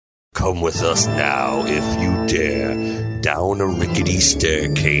Come with us now, if you dare, down a rickety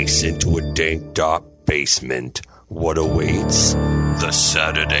staircase into a dank, dark basement. What awaits? The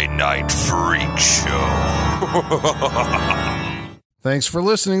Saturday Night Freak Show. Thanks for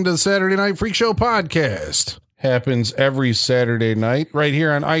listening to the Saturday Night Freak Show podcast. Happens every Saturday night right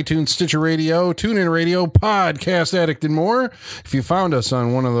here on iTunes, Stitcher Radio, TuneIn Radio, Podcast Addict, and more. If you found us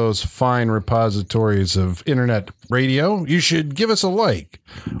on one of those fine repositories of internet radio, you should give us a like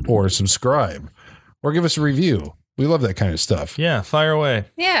or subscribe or give us a review. We love that kind of stuff. Yeah, fire away.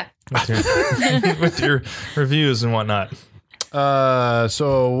 Yeah. With your reviews and whatnot.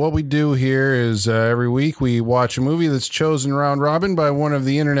 So what we do here is every week we watch a movie that's chosen round robin by one of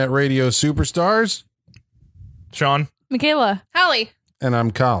the internet radio superstars. Sean. Michaela. Holly. And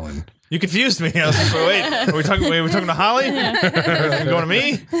I'm Colin. You confused me. I was like, wait, are we talking to Holly? Are we going to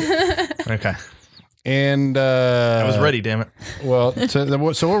me? Okay. And I was ready, damn it. Well, so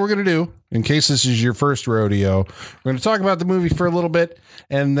what we're going to do, in case this is your first rodeo, we're going to talk about the movie for a little bit,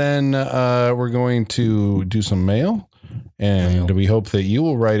 and then we're going to do some mail. And we hope that you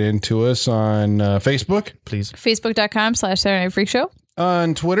will write into us on Facebook. Please. Facebook.com/Saturday Night Freak Show.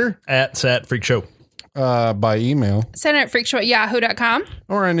 On Twitter. @SatFreakShow. By email. SaturdayNightFreakShow@yahoo.com.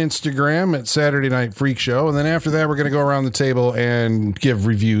 Or on Instagram at Saturday Night Freak Show. And then after that, we're going to go around the table and give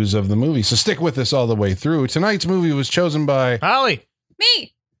reviews of the movie. So stick with us all the way through. Tonight's movie was chosen by... Holly.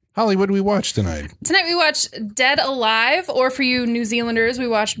 Me. Holly, what did we watch tonight? Tonight we watched Dead Alive, or for you New Zealanders, we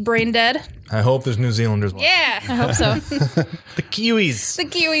watched Braindead. I hope there's New Zealanders. Yeah, I hope so. The Kiwis. The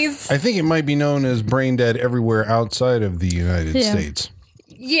Kiwis. I think it might be known as Braindead everywhere outside of the United States.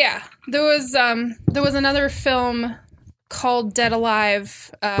 Yeah, there was another film called Dead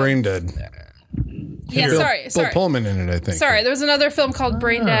Alive. Braindead. Yeah, sorry. Bill Pullman in it, I think. Sorry, there was another film called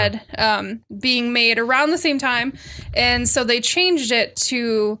Braindead being made around the same time, and so they changed it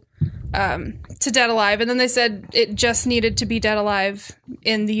to Dead Alive, and then they said it just needed to be Dead Alive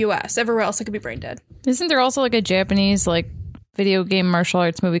in the U.S. Everywhere else it could be Braindead. Isn't there also like a Japanese video game martial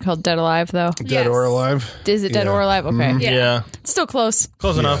arts movie called Dead Alive though? Dead or Alive? Is it Dead or Alive? Okay. Mm-hmm. Yeah. It's still close.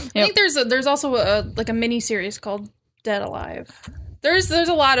 Close enough. I think there's also a mini series called Dead Alive. There's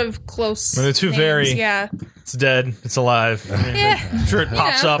a lot of close. They're two names, very. Yeah. It's dead. It's alive. I mean, I'm sure it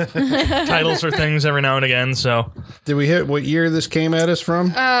pops up titles for things every now and again. So did we hit what year this came at us from?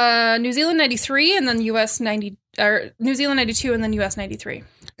 New Zealand 93 and then US 90 or New Zealand 92 and then US 93.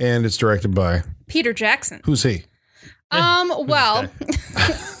 And it's directed by Peter Jackson. Who's he? Well,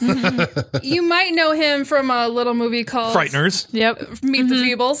 you might know him from a little movie called Frighteners. Yep. Meet the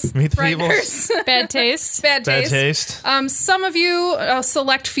Feebles. Meet the Feebles. Bad Taste. Bad Bad Taste. Taste. Some of you, a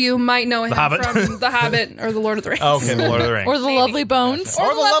select few, might know him from The Hobbit or The Lord of the Rings. Okay, The Lord of the Rings. Or The Lovely Bones.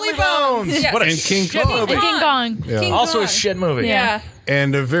 Or The Lovely Bones. Yes. What a And King shit Kong. movie. And King Kong. Yeah. King Also Kong. a shit movie. Yeah.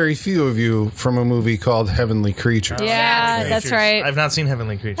 And a very few of you from a movie called Heavenly Creatures. Yeah, that's Creatures. right. I've not seen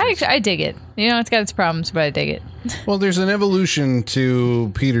Heavenly Creatures. I dig it. It's got its problems, but I dig it. Well, there's an evolution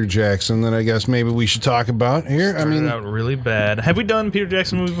to Peter Jackson that I guess maybe we should talk about here. Started out really bad. Have we done Peter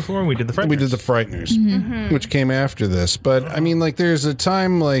Jackson movies before? We did The Frighteners. We did The Frighteners, which came after this. But, I mean, there's a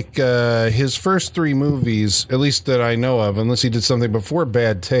time, his first three movies, at least that I know of, unless he did something before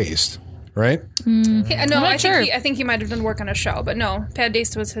Bad Taste, right? I think he might have done work on a show, but no, Bad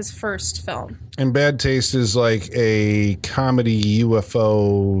Taste was his first film. And Bad Taste is like a comedy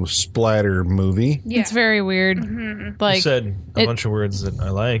UFO splatter movie. Yeah. It's very weird. You said a bunch of words that I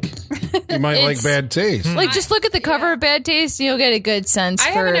like. You might like Bad Taste. just look at the cover of Bad Taste, and you'll get a good sense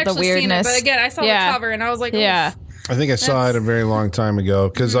I for haven't the actually weirdness. seen it, but again, I saw the cover and I was like, yeah. I think I saw it a very long time ago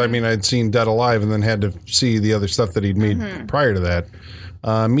because, I mean, I'd seen Dead Alive and then had to see the other stuff that he'd made prior to that.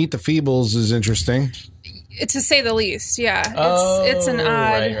 Meet the Feebles is interesting. to say the least, yeah. It's an odd...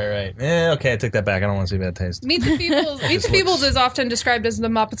 Right. Yeah, okay, I take that back. I don't want to see Bad Taste. Meet the Feebles is often described as the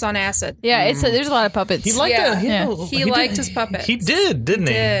Muppets on acid. Yeah, there's a lot of puppets. He liked he liked his puppets. He did, didn't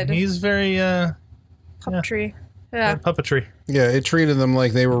he? Did. He's very... puppetry. Yeah. Puppetry. Yeah, it treated them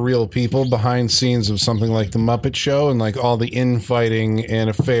like they were real people behind scenes of something like The Muppet Show and like all the infighting and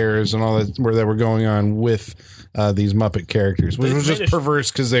affairs and all that were going on with these Muppet characters, which was just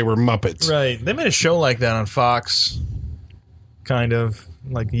perverse because they were Muppets. Right. They made a show like that on Fox, kind of,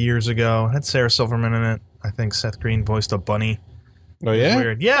 like years ago. It had Sarah Silverman in it. I think Seth Green voiced a bunny. Oh, yeah?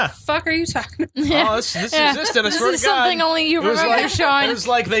 Weird. Yeah. What the fuck are you talking about? Oh, this existed. I swear to God. This is something only you remember, Sean. It was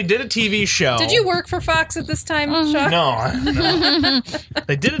like they did a TV show. Did you work for Fox at this time, Sean? No.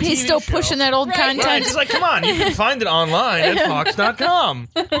 They did a TV show. He's still pushing that old content. Right. It's like, come on, you can find it online at fox.com.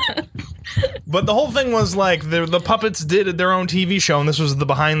 But the whole thing was like the puppets did their own TV show, and this was the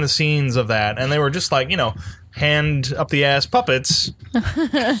behind the scenes of that. And they were just like, hand up the ass puppets.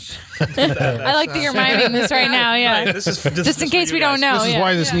 I like that you're miming this right now. Yeah, Right, this is just in case we don't know. This is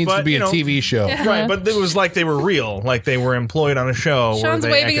why this needs to But, be you a know, TV show. Right, but it was like they were real, like they were employed on a show. Sean's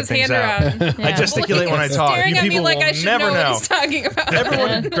where they waving acted his things hand out. around. I gesticulate when I talk. Staring You at me people like will I should never know know. what he's talking about.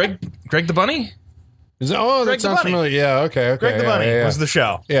 Everyone, Greg the Bunny? That Greg the sounds Bunny. familiar. Yeah, okay. Greg the yeah, Bunny yeah. was the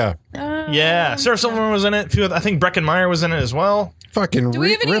show. Yeah. Yeah, Sarah Silverman was in it. I think Breckenmeyer was in it as well. Fucking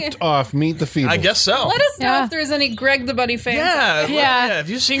we have any- ripped off Meet the Feebles. I guess so. Let us know Yeah. if there's any Greg the Bunny fans. Yeah, Yeah. Have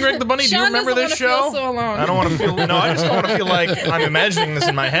you seen Greg the Bunny? Do you Sean remember doesn't this wanna show? feel so alone. I don't want to feel. No, I just don't want to feel like I'm imagining this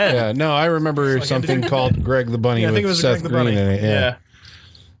in my head. Yeah, no, I remember something called Greg the Bunny Yeah, I think it with was Seth Greg the Green Bunny. in it. Yeah.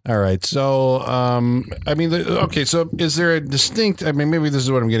 All right. So, I mean, okay. So, is there a distinct? I mean, maybe this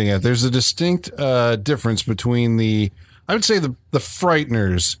is what I'm getting at. There's a distinct difference between the. I would say the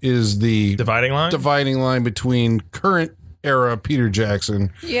Frighteners is the Dividing line. dividing line between current era Peter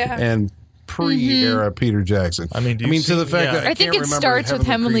Jackson Yeah. and pre-era Peter Jackson. I mean, do you to the see- fact yeah. that I think can't it remember starts with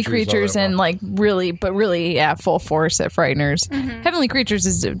Heavenly Creatures all that and well. like really, yeah, full force at Frighteners. Heavenly Creatures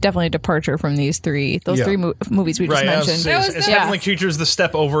is definitely a departure from these three. Those Yeah. three movies we just Right, mentioned. That was is the- Heavenly Creatures the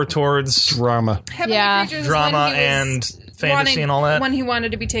step over towards drama. Heavenly Yeah. Creatures is drama when he was and fantasy wanting- and all that? When he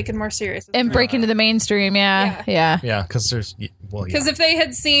wanted to be taken more serious. And break into the mainstream, yeah. Yeah, because there's Because if they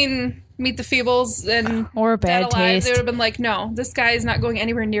had seen Meet the Feebles and Or Dead Bad Alive, Taste. they would have been like, no, this guy is not going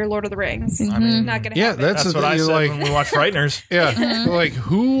anywhere near Lord of the Rings. I mean, Not going to Yeah, happen. that's that's the what I thing. said Like, when we watched Frighteners. yeah, like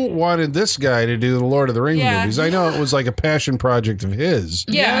who wanted this guy to do the Lord of the Rings Yeah. movies? I know it was like a passion project of his.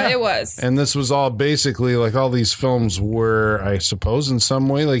 Yeah, it was. And this was all basically like all these films were, I suppose, in some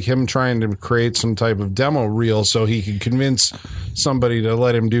way, like him trying to create some type of demo reel so he could convince somebody to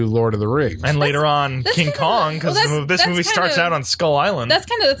let him do Lord of the Rings. And later on, that's King kind of- Kong, because well, this that's movie kind starts of- out on Skull Island. That's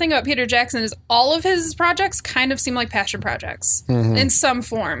kind of the thing about Peter Jackson is all of his projects kind of seem like passion projects in some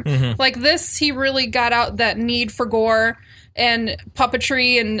form. Like this, he really got out that need for gore and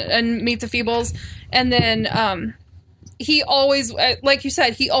puppetry and Meet the Feebles. And then he always, like you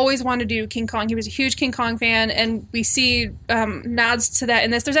said, he always wanted to do King Kong. He was a huge King Kong fan, and we see nods to that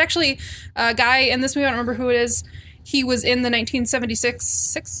in this. There's actually a guy in this movie, I don't remember who it is. He was in the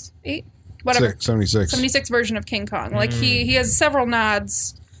 1976, 8? Whatever. 76. Version of King Kong. Like he has several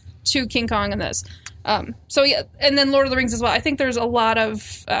nods to King Kong in this. So yeah, and then Lord of the Rings as well. I think there's a lot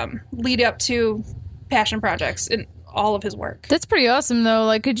of lead up to passion projects in all of his work. That's pretty awesome, though.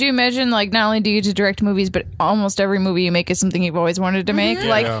 Like, could you imagine, like, not only do you get to direct movies, but almost every movie you make is something you've always wanted to make?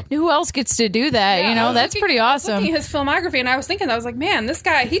 Like, who else gets to do that? Yeah, you I know, was that's looking- pretty I was awesome. looking at his filmography, and I was thinking, I was like, man, this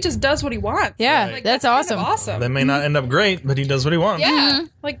guy, he just does what he wants. Yeah, Like, that's kind of awesome. awesome. They may not end up great, but he does what he wants. Yeah,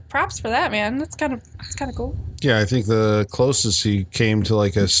 like props for that, man. It's kind of cool. Yeah, I think the closest he came to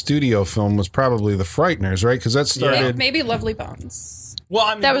like a studio film was probably The Frighteners, right? Because that started. Maybe Lovely Bones. Well,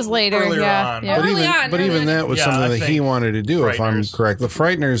 I mean, That was later, earlier yeah, on. yeah. But Early even, on, but early even on. that was Yeah, something I that he think wanted to do, if I'm Frighteners. correct. The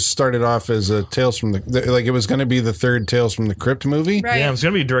Frighteners started off as a Tales from the like it was going to be the third Tales from the Crypt movie, Right. Yeah, it was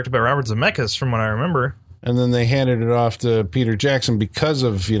going to be directed by Robert Zemeckis, from what I remember. and then they handed it off to Peter Jackson because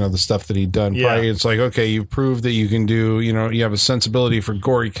of the stuff that he'd done. Yeah. Probably it's like, okay, you proved that you can do, you have a sensibility for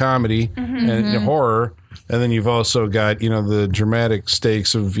gory comedy and horror, and then you've also got the dramatic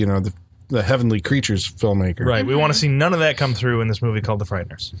stakes of the Heavenly Creatures filmmaker. Right. We want to see none of that come through in this movie called The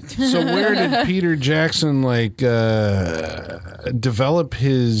Frighteners. So where did Peter Jackson develop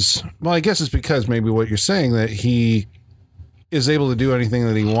his? Well, I guess it's because maybe what you're saying, that he is able to do anything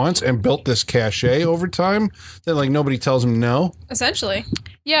that he wants and built this cachet over time that like nobody tells him no. Essentially.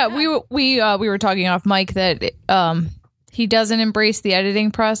 Yeah, we were talking off mic that he doesn't embrace the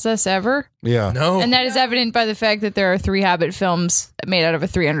editing process ever. Yeah. No. And that is evident by the fact that there are 3 Hobbit films made out of a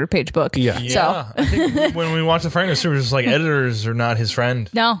 300-page book. Yeah. Yeah, I think when we watched The Frighteners, it was just like editors are not his friend.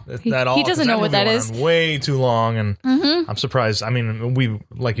 No, he doesn't know what that is. Way too long, and I'm surprised. I mean,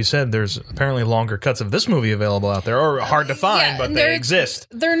 like you said, there's apparently longer cuts of this movie available out there, or hard to find, but they exist.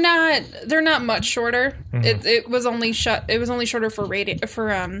 They're not much shorter. It was only shorter for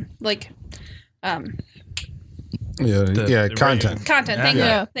The content. content. Thank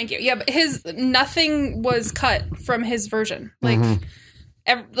Yeah. you. Thank you. Yeah, but nothing was cut from his version. Like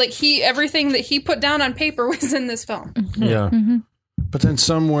everything that he put down on paper was in this film. Yeah. But then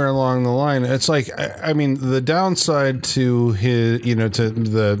somewhere along the line, it's like, I mean, the downside to his, to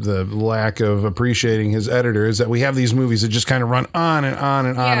the lack of appreciating his editor is that we have these movies that just kind of run on and on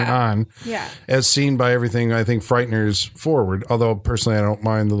and on and on. Yeah. As seen by everything, I think, Frighteners forward. Although, personally, I don't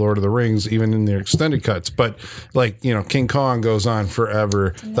mind The Lord of the Rings, even in their extended cuts. But, like, King Kong goes on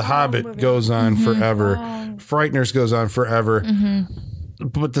forever. The Hobbit goes on forever. Frighteners goes on forever.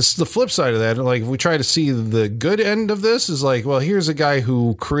 but the flip side of that, like, if we try to see the good end of this, is like, well, here's a guy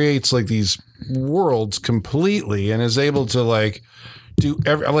who creates like these worlds completely and is able to like do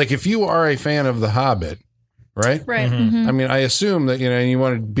like, if you are a fan of The Hobbit, right? Right. I mean, I assume that, and you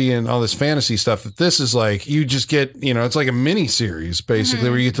want to be in all this fantasy stuff, that this is like, you just get, it's like a mini series basically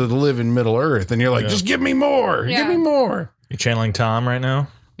where you get to live in Middle Earth and you're like, just give me more, give me more. You're channeling Tom right now?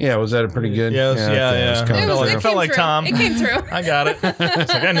 Yeah, was that a pretty good? Yes, yeah. It felt like Tom. It came through. I got it.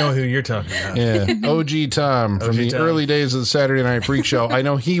 It's like, I know who you're talking about. Yeah, OG Tom from the early days of the Saturday Night Freak Show. I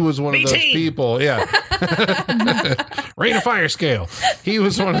know he was one of those people. Yeah, Rate of Fire scale. He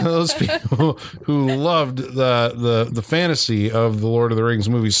was one of those people who loved the fantasy of the Lord of the Rings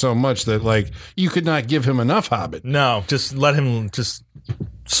movies so much that like you could not give him enough Hobbit. No, just let him just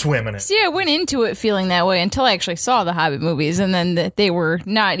swim in it. See, I went into it feeling that way until I actually saw the Hobbit movies, and then they were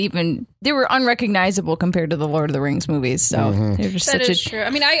they were unrecognizable compared to the Lord of the Rings movies. So they're just that such is true. I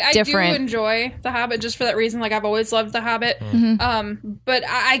mean, I do enjoy the Hobbit just for that reason. Like, I've always loved the Hobbit, but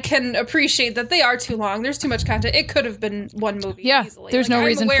I can appreciate that they are too long. There's too much content. It could have been one movie. Yeah, easily. there's no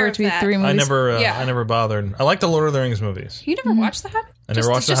reason for it to be 3 movies. I never bothered. I like the Lord of the Rings movies. You never watched the Hobbit? I never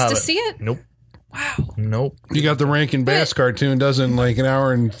watched the Hobbit. Just to see it? Nope. Wow. Nope. You got the Rankin Bass cartoon, doesn't like an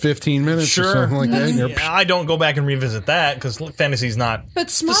hour and 15 minutes or something like that. I don't go back and revisit that because fantasy's not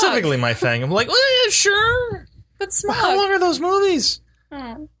specifically my thing. I'm like, well, yeah, sure. But Smug. How long are those movies?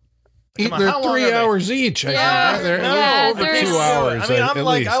 Oh. They're 3 hours each. They're over 2 hours. I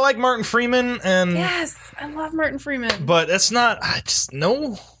mean, I like Martin Freeman, and yes, I love Martin Freeman. But that's not. I just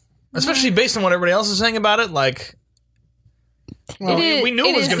no. Especially based on what everybody else is saying about it, like. Well, we knew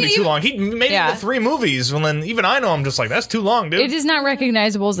it was going to be too long. He made it into 3 movies. Well, then even I know I'm just like, that's too long, dude. It is not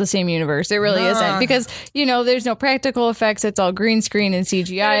recognizable as the same universe. It really isn't. Because, there's no practical effects. It's all green screen and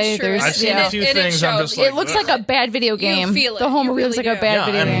CGI. I've seen a few things. I'm just like, it looks like a bad video game. You feel it. The whole movie looks like a bad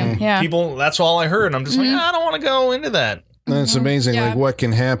video game. Yeah. People, that's all I heard. And I'm just like, I don't want to go into that. And it's amazing, like what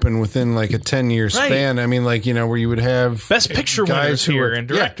can happen within like a 10-year span. I mean, like where you would have best picture winners here and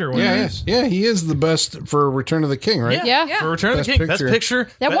director winners. Yeah, he is the best for Return of the King, right? Yeah. For Return of the King, best picture.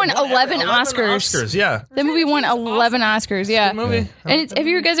 That won 11 Oscars. Yeah, that movie won 11 Oscars. Yeah, good movie. And have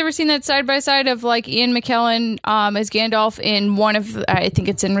you guys ever seen that side by side of like Ian McKellen as Gandalf in one of I think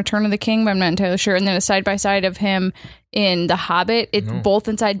it's in Return of the King, but I'm not entirely sure. And then a side by side of him in The Hobbit. It's both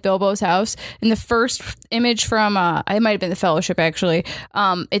inside Bilbo's house. In the first image from it might have been The Fellowship actually.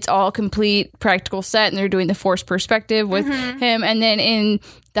 It's all complete practical set, and they're doing the forced perspective with him. And then in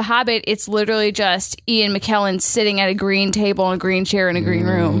The Hobbit, it's literally just Ian McKellen sitting at a green table and a green chair in a green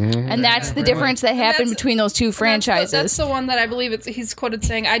room. And that's the difference that happened between those two franchises. That's the one that I believe he's quoted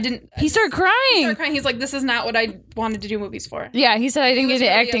saying, He started crying. He's like, this is not what I wanted to do movies for. Yeah, he said, I didn't get into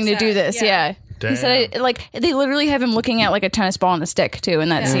acting to do this. Yeah. Damn. He said, they literally have him looking at like a tennis ball on a stick too in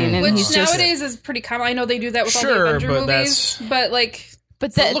that scene, and which nowadays is pretty common. I know they do that with all the Avenger movies, but like.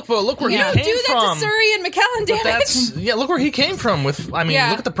 But look where he came from. You don't do that to Surrey and McKellen, damn it. Look where he came from. Look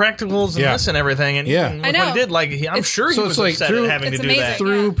at the practicals and this and everything. And even what he did, I'm sure he was upset at having to do that.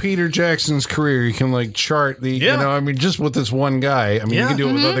 Through Peter Jackson's career, you can like chart the, just with this one guy. I mean, you can do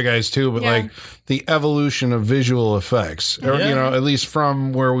it with other guys too, but like the evolution of visual effects, or, at least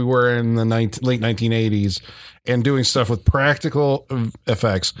from where we were in the late 1980s and doing stuff with practical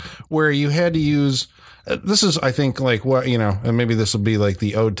effects where you had to use. This is, I think, like what and maybe this will be like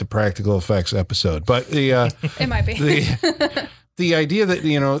the ode to practical effects episode, but the it might be the idea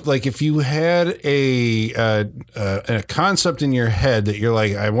that like if you had a concept in your head that you're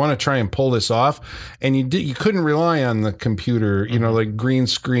like, I want to try and pull this off, and you couldn't rely on the computer, like green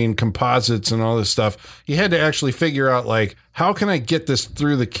screen composites and all this stuff. You had to actually figure out like, how can I get this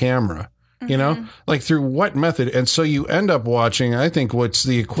through the camera? Like through what method? And so you end up watching, I think, what's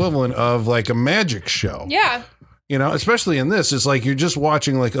the equivalent of like a magic show. Yeah. Especially in this, it's like you're just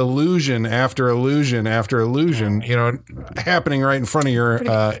watching like illusion after illusion after illusion, happening right in front of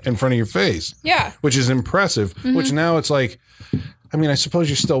your face. Yeah. Which is impressive. Which now it's like, I mean, I suppose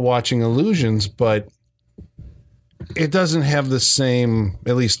you're still watching illusions, but it doesn't have the same,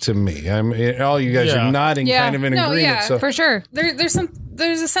 at least to me. I mean, all you guys are nodding kind of in agreement. Yeah, so. For sure. There's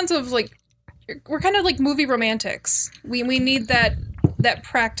a sense of like, we're kind of like movie romantics. We need that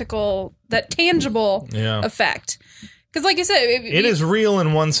practical, that tangible effect. Because, like you said, it is real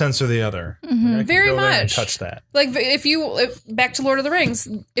in one sense or the other. Very much. And touch that. Like if back to Lord of the Rings,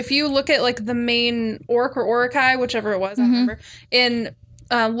 if you look at like the main orc or Uruk-hai, whichever it was, I don't remember, in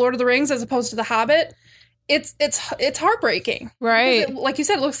Lord of the Rings as opposed to the Hobbit, it's heartbreaking, right? Like you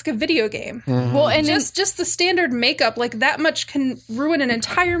said, it looks like a video game. Well, and just the standard makeup, like that much can ruin an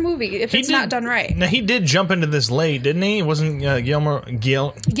entire movie if it's not done right. Now he did jump into this late, didn't he? It wasn't Guillermo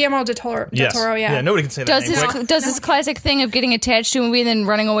del Toro? Yeah, nobody can say that. Does his classic thing of getting attached to a movie and then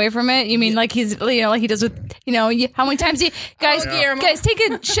running away from it? You mean like he's like he does with how many times guys take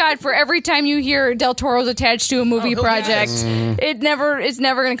a shot for every time you hear Del Toro's attached to a movie project. It's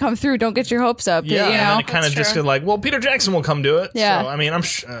never going to come through. Don't get your hopes up. Yeah, you know? And then it kind of just like, well, Peter Jackson will come do it. Yeah. So I mean,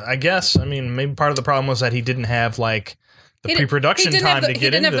 I guess maybe part of the problem was that he didn't have like the pre-production time to get into that. He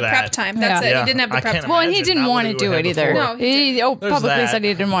didn't have the prep time. That's it. He didn't have the prep time. Well, and he didn't want to do it either. No, he publicly said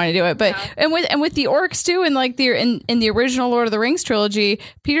he didn't want to do it. But and with the orcs too, and like in the original Lord of the Rings trilogy,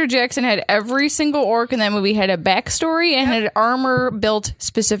 Peter Jackson had every single orc in that movie had a backstory and had armor built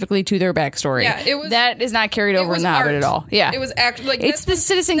specifically to their backstory. Yeah, that is not carried over in The Hobbit at all. Yeah, it was actually like it's the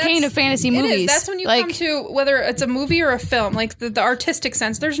Citizen Kane of fantasy movies. That's when you come to whether it's a movie or a film, like the artistic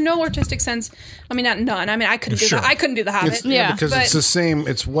sense. There's no artistic sense. I mean, not none. I mean, I couldn't do the Hobbit. Because it's the same.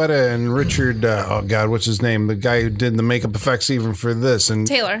 It's Weta and Richard. Oh God, what's his name? The guy who did the makeup effects even for this,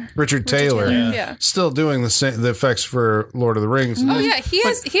 and Richard Taylor. Yeah. Still doing the effects for Lord of the Rings. Oh yeah, he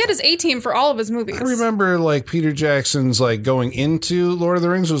had his A team for all of his movies. I remember like Peter Jackson's like going into Lord of the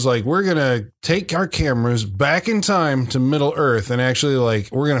Rings was like, we're gonna take our cameras back in time to Middle Earth and actually like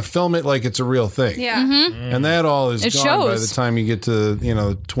we're gonna film it like it's a real thing. Yeah, and that all is gone by the time you get to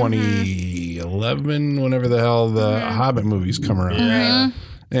 2011, whenever the hell the Hobbit movies come around.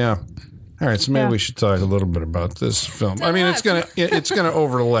 Yeah. All right, so maybe we should talk a little bit about this film. I mean, it's gonna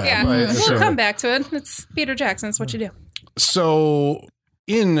overlap. Yeah, we'll come back to it. It's Peter Jackson. It's what you do. So,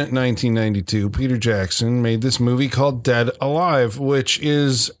 in 1992, Peter Jackson made this movie called Dead Alive, which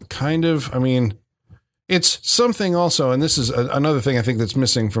is kind of, I mean, it's something also, and this is another thing I think that's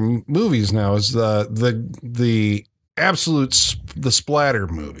missing from movies now is the absolute the splatter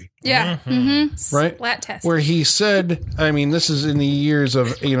movie. Yeah. Right? Splat test. Where he said, I mean, this is in the years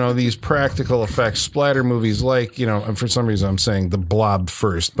of, these practical effects splatter movies like, and for some reason I'm saying The Blob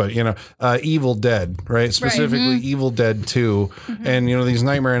first, but, Evil Dead, right? Specifically Evil Dead 2 and, these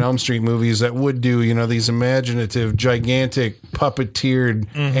Nightmare on Elm Street movies that would do, these imaginative, gigantic, puppeteered,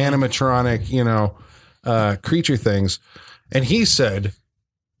 animatronic, creature things. And he said,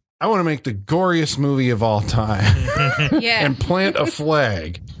 I want to make the goriest movie of all time and plant a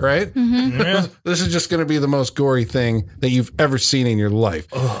flag, right? This is just going to be the most gory thing that you've ever seen in your life.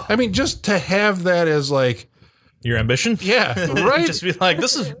 I mean, just to have that as like... Your ambition? Yeah, right? Just be like,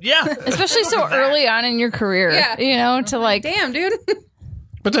 this is, Especially so early on in your career, to like... Damn, dude.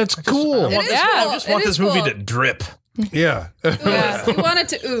 But that's cool. I just want this movie to drip. Yeah. You want it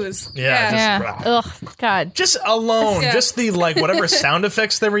to ooze. Ugh, God. Just alone. Just the, whatever sound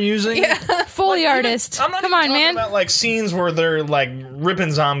effects they were using. Foley artist. I'm not Come even on, talking man. about, scenes where they're,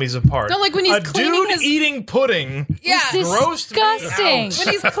 ripping zombies apart. No, like when he's a cleaning dude eating pudding. Yeah. Grossed me out. Disgusting. When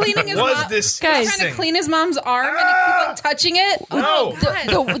he's cleaning his was mom, disgusting. he's trying to clean his mom's arm and he's touching it. No.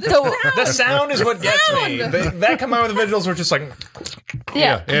 The sound is what gets me. That combined with the visuals were just like...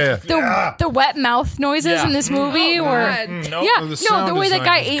 The wet mouth noises in this movie were... the way that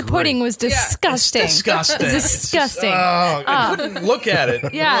guy ate pudding was disgusting. It's disgusting. It's disgusting. I couldn't look at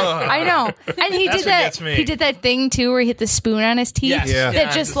it. Yeah, I know. And he did that. He did that thing too, where he hit the spoon on his teeth. Yes.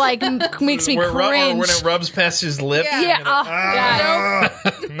 That just makes me cringe. When it rubs past his lip.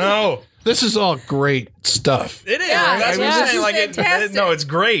 No. This is all great stuff. It is. That's what I'm saying. It's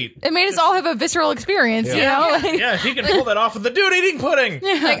great. It made us all have a visceral experience, you know? He can pull that off with the dude eating pudding.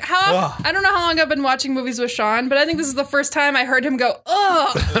 I don't know how long I've been watching movies with Sean, but I think this is the first time I heard him go,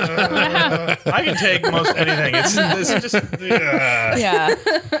 ugh. I can take most anything. It's just...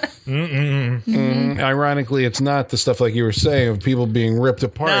 Ironically, it's not the stuff like you were saying of people being ripped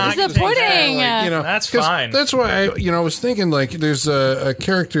apart. It's the pudding. That's fine. That's why I was thinking there's a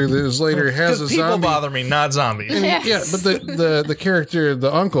character that is later has a people zombie. bother me, not zombies. But the character,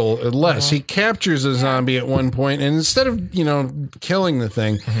 the uncle, Les, he captures a zombie at one point, and instead of killing the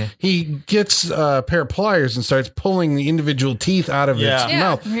thing, he gets a pair of pliers and starts pulling the individual teeth out of its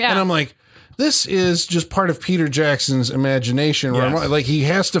mouth. And I'm like, this is just part of Peter Jackson's imagination. Where he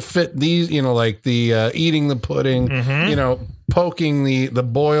has to fit these, the eating the pudding, poking the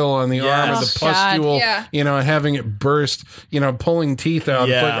boil on the arm or the pustule, and having it burst, pulling teeth out.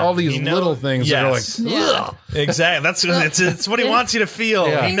 Like all these little things that are like, exactly. It's what he wants you to feel.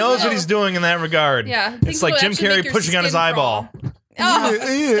 Yeah. He knows what he's doing in that regard. Yeah. It's like Jim Carrey pushing on his eyeball. He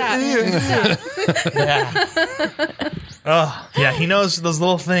knows those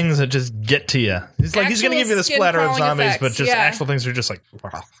little things that just get to you. He's going to give you the splatter of zombies, but just actual things are just like,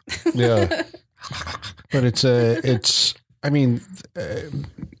 But it's. I mean,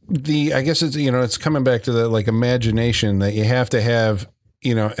 I guess it's it's coming back to the like imagination that you have to have.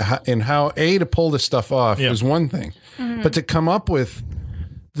 And how to pull this stuff off is one thing, but to come up with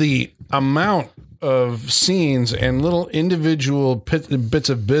the amount of scenes and little individual bits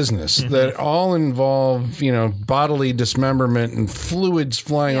of business that all involve, bodily dismemberment and fluids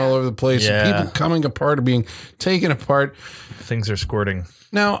flying all over the place, and people coming apart or being taken apart. Things are squirting.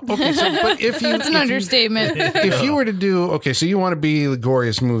 Now, okay, but if you... That's an understatement. If you were to do... Okay, so you want to be the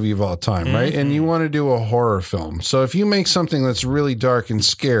goriest movie of all time, right? And you want to do a horror film. So if you make something that's really dark and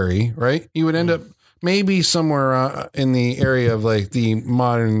scary, right? You would end up maybe somewhere in the area of like the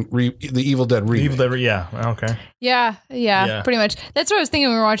modern... the Evil Dead remake. Evil Dead, yeah. Okay. Yeah, pretty much. That's what I was thinking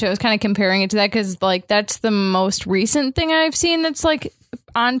when we were watching it. I was kind of comparing it to that because like that's the most recent thing I've seen that's like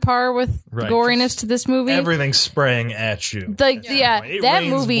on par with goriness to this movie. Everything's spraying at you. Like, that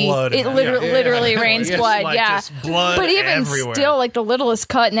movie, it literally rains blood. Like just blood but even everywhere. still, like the littlest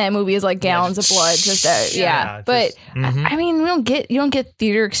cut in that movie is like gallons of blood. But I mean, you don't get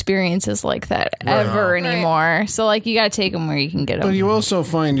theater experiences like that ever anymore. So like, you got to take them where you can get them. But you also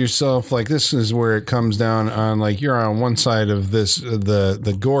find yourself like this is where it comes down on like you're on one side of this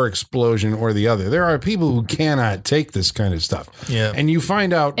the gore explosion or the other. There are people who cannot take this kind of stuff. Yeah, and you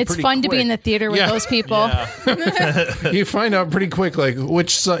find out it's fun to be in the theater with those people. You find out pretty quick like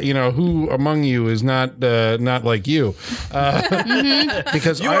which who among you is not like you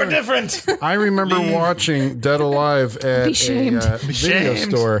because you are different. I remember watching Dead Alive at a video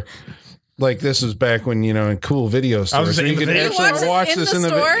store. Like this was back when in cool video stores, so you could actually watch this in the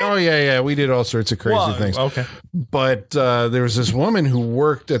store. Oh yeah, we did all sorts of crazy things. Okay, but there was this woman who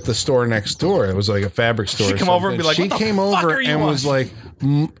worked at the store next door. It was like a fabric store. She came over and be like, she came over and was like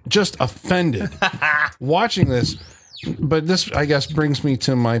just offended watching this. But this, I guess, brings me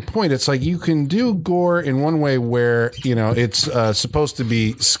to my point. It's like you can do gore in one way where, it's supposed to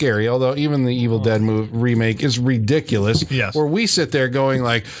be scary, although even the Evil Dead remake is ridiculous. Yes. Where we sit there going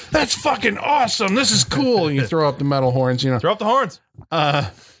like, that's fucking awesome. This is cool. And you throw up the metal horns, Throw up the horns.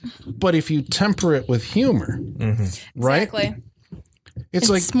 But if you temper it with humor, right? Exactly. It's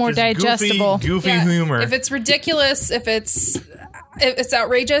like more digestible. Goofy humor. If it's ridiculous, if it's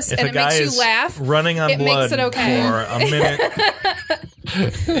outrageous, and it makes you laugh, running on blood makes it okay. for a minute.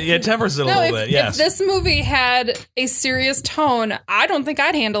 It tempers it a little bit. Yes. If this movie had a serious tone, I don't think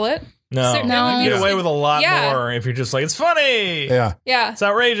I'd handle it. No. You get away with a lot more if you're just like, it's funny. Yeah. It's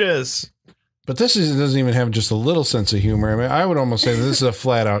outrageous. But this doesn't even have just a little sense of humor. I mean, I would almost say that this is a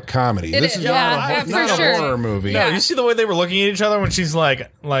flat-out comedy. This is not a horror movie. No, you see the way they were looking at each other when she's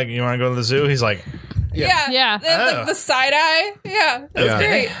like, you want to go to the zoo? He's like, the side eye. Yeah, that's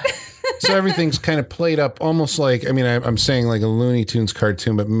great. So everything's kind of played up almost like, I mean, I'm saying like a Looney Tunes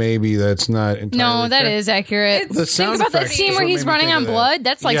cartoon, but maybe that's not entirely No, that is accurate. Think about that scene where he's running on blood.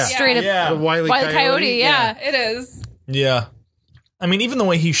 That's like straight up Wile E. Coyote. Yeah, it is. Yeah. I mean, even the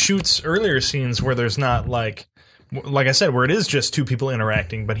way he shoots earlier scenes where there's not like I said, where it is just two people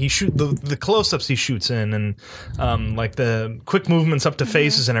interacting, but he the close-ups he shoots in and like the quick movements up to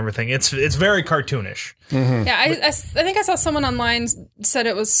faces and everything. It's very cartoonish. Mm-hmm. Yeah, I think I saw someone online said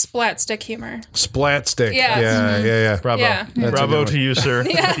it was splatstick humor. Splatstick. Yeah. Bravo. Yeah. Bravo to you, sir.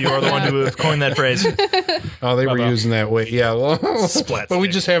 You are the one to have coined that phrase. Oh, they were using that way. Yeah. Well, Splatstick. But we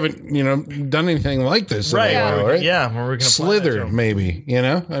just haven't done anything like this. Right. In a while, right? Yeah. Where we're gonna Slither, maybe.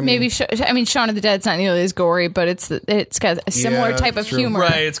 I mean, maybe. Shaun of the Dead's not nearly as gory, but it's got a similar type of humor.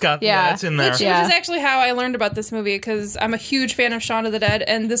 Right. It's got it's in there. Which is actually how I learned about this movie because I'm a huge fan of Shaun of the Dead,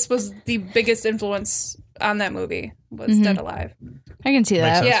 and this was the biggest influence on that movie was Dead Alive. I can see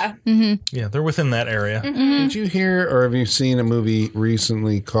that. Yeah. Mm-hmm. Yeah, they're within that area. Mm-hmm. Did you hear or have you seen a movie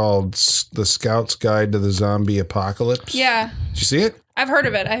recently called The Scout's Guide to the Zombie Apocalypse? Yeah. Did you see it? I've heard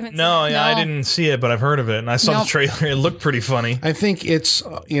of it. I haven't seen it. I didn't see it, but I've heard of it, and I saw the trailer. It looked pretty funny. I think it's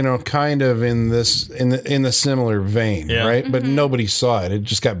kind of in the similar vein, right? But nobody saw it. It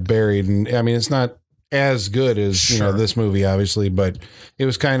just got buried, and I mean, it's not as good as this movie, obviously, but it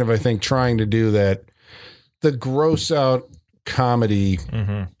was kind of, I think, trying to do that. The gross out comedy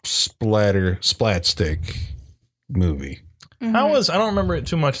splatstick movie. Mm-hmm. I don't remember it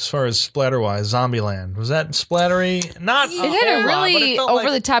too much as far as splatter-wise. Zombieland. Was that splattery? It had a really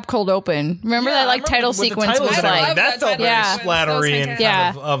over-the-top cold open. Remember that title sequence was like... That felt very splattery and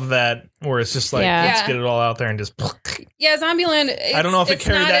kind of that, where it's just like, let's get it all out there and just... Yeah, Zombieland... I don't know if it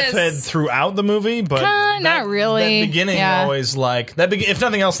carried that thread throughout the movie, but... not really. That beginning always like... if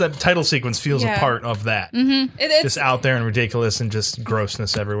nothing else, that title sequence feels a part of that. Mm-hmm. It's just out there and ridiculous and just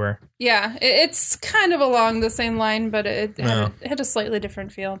grossness everywhere. Yeah, it's kind of along the same line, but it had a slightly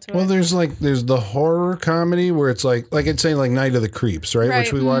different feel to it. Well, there's the horror comedy where it's like I'd say like Night of the Creeps, right?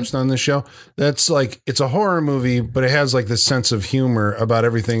 Which we watched on this show. That's like, it's a horror movie, but it has like this sense of humor about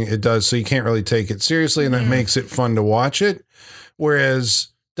everything it does. So you can't really take it seriously, and that makes it fun to watch it. Whereas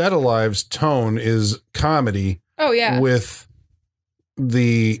Dead Alive's tone is comedy. Oh yeah. With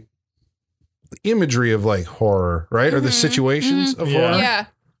the imagery of like horror, right? Or the situations of horror. Yeah.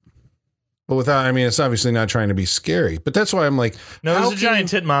 But without, I mean, it's obviously not trying to be scary. But that's why I'm like, no, there's a giant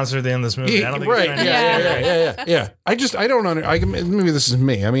tit monster at the end of this movie. I don't think it's trying to be scary. Yeah. I don't maybe this is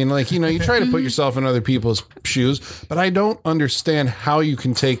me. I mean, like, you try to put yourself in other people's shoes, but I don't understand how you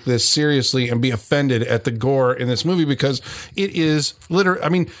can take this seriously and be offended at the gore in this movie, because it is literally, I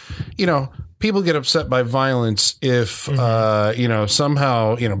mean, people get upset by violence if,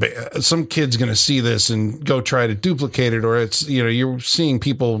 somehow, some kid's going to see this and go try to duplicate it, or it's, you're seeing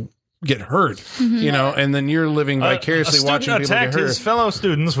people get hurt, and then you're living vicariously watching people get hurt. His fellow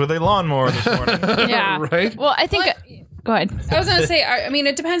students with a lawnmower this morning. Yeah. Right? Well, I think... Go ahead. I was going to say, I mean,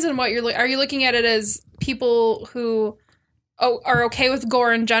 it depends on what are you looking at it as people who are okay with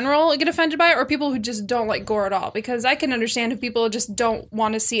gore in general get offended by it, or people who just don't like gore at all? Because I can understand if people just don't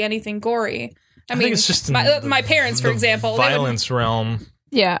want to see anything gory. I mean, think it's just my parents, for example. Violence realm.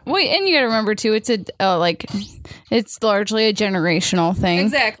 Yeah. Well, and you got to remember too, it's it's largely a generational thing.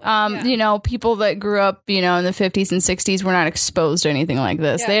 Exactly. People that grew up, in the 50s and 60s were not exposed to anything like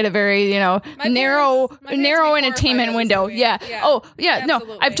this. Yeah. They had a very, narrow entertainment window. Yeah. Oh, yeah. No,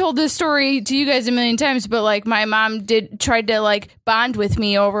 Absolutely. I've told this story to you guys a million times, but like my mom tried to bond with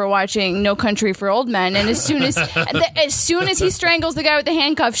me over watching No Country for Old Men, and as soon as he strangles the guy with the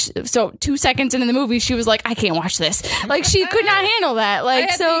handcuffs, so 2 seconds into the movie, she was like, I can't watch this. Like, she could not handle that. Like, I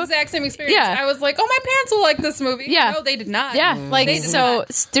had the exact same experience. Yeah. I was like, oh, my parents will like this movie. Yeah. No, they did not. Yeah, not.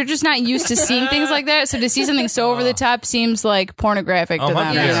 they're just not used to seeing things like that. So to see something so over the top seems like pornographic to them.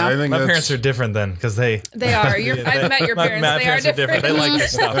 I think my parents are different then, because they are. I've met your parents. My they parents are different. They like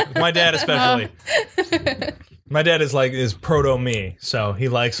this stuff. My dad especially. My dad is proto me, so he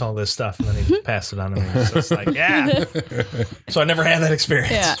likes all this stuff, and then he passed it on to me. So it's like, yeah. So I never had that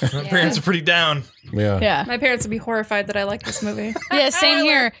experience. Yeah. My parents are pretty down. Yeah. My parents would be horrified that I like this movie. Yeah, same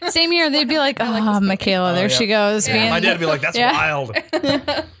here. Same here. They'd be like, oh, Michaela, there she goes. Yeah. My dad would be like, that's wild.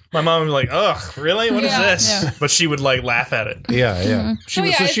 My mom would be like, ugh, really? What is this? Yeah. But she would laugh at it. Yeah. So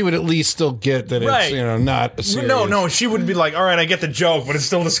she would at least still get that Right. it's, not a serious. No, she would be like, all right, I get the joke, but it's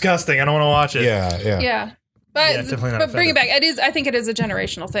still disgusting. I don't want to watch it. Yeah. But, definitely not but bring it offended. back. I think it is a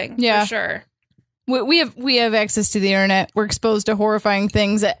generational thing. Yeah. For sure. We have access to the internet. We're exposed to horrifying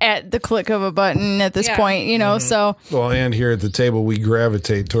things at the click of a button at this point, so. Well, and here at the table, we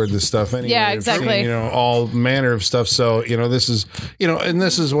gravitate toward this stuff anyway. Yeah, We've exactly. seen, all manner of stuff. So, this is, and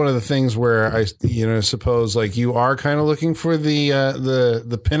this is one of the things where I, suppose you are kind of looking for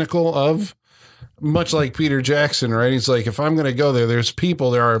the pinnacle of, much like Peter Jackson, right? He's like, if I'm going to go there, there's people,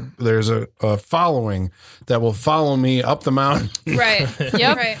 there's a following that will follow me up the mountain. Right.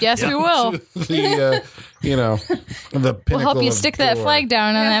 Yep. Right. Yes, we will. The pinnacle. We'll help you of stick that gore. flag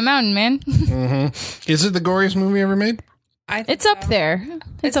down on that mountain, man. Is it the goriest movie ever made? I think It's up there.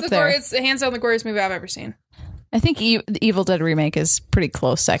 It's up there. It's hands down the goriest movie I've ever seen. I think the Evil Dead remake is pretty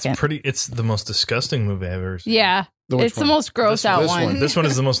close second. It's the most disgusting movie I've ever seen. Yeah. Which It's one? the most gross out this one. one. This one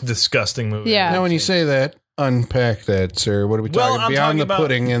is the most disgusting movie. Yeah. Now, when you say that, unpack that, sir. What are we talking? I'm Beyond talking the about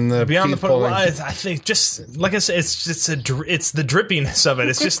pudding and the beyond the teeth pudding. pulling. Well, I think just like I said, it's the drippiness of it.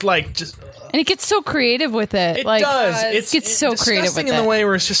 It's just And it gets so creative with it. it like, does. It gets so creative disgusting with in it. the way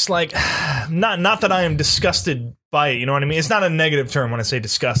where it's just not that I am disgusted by it. You know what I mean? It's not a negative term when I say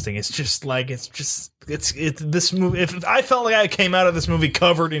disgusting. It's just it's this movie. If I felt like I came out of this movie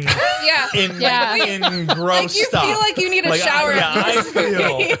covered in in gross You stuff, feel like you need a shower. I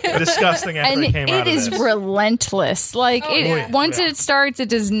feel disgusting after And I came out it of is this. relentless. Like once it starts, it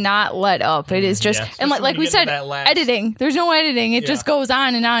does not let up. It is just and especially like when we you get said, into that last- editing. There's no editing. It just goes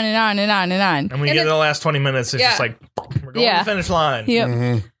on and on and on and on and on. And when you get to the last 20 minutes, it's just like, we're going to the finish line.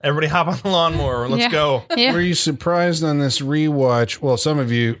 Yep. Everybody hop on the lawnmower. Let's go. Yeah. Were you surprised on this rewatch? Well, some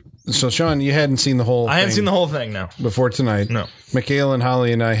of you. So, Sean, you hadn't seen the whole I hadn't thing seen the whole thing, no. before tonight. No. Michaela and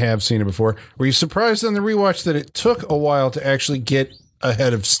Holly and I have seen it before. Were you surprised on the rewatch that it took a while to actually get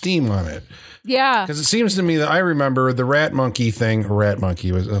ahead of steam on it? Yeah. Because it seems to me that I remember the Rat-Monkey thing.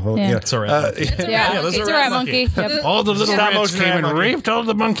 Rat-Monkey was a whole... Yeah. It's a rat monkey. Yeah. there's It's a rat monkey. Yep. All the little Stop rats motion came rat and monkey. raped all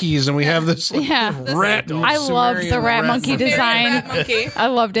the monkeys, and we have this Yeah. rat. I love the rat monkey design. Rat monkey. I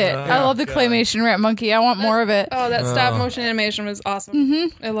loved it. I love the claymation rat monkey. I want more of it. Oh, that stop motion animation was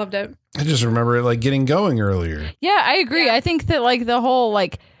awesome. I loved it. I just remember it getting going earlier. Yeah, I agree. I think that the whole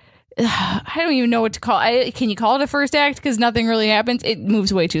I don't even know what to call it. Can you call it a first act? Because nothing really happens. It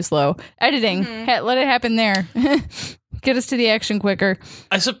moves way too slow. Editing. Let it happen there. Get us to the action quicker.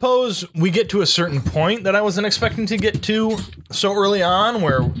 I suppose we get to a certain point that I wasn't expecting to get to so early on,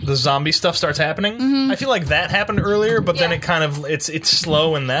 where the zombie stuff starts happening. I feel like that happened earlier, but then it kind of it's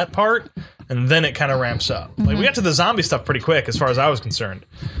slow in that part, and then it kind of ramps up. Like we got to the zombie stuff pretty quick, as far as I was concerned.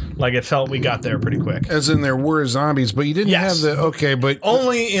 Like it felt we got there pretty quick. As in there were zombies, but you didn't have the but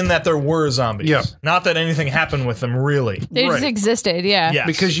only in that there were zombies. Yeah. Not that anything happened with them really. They just existed, Yes.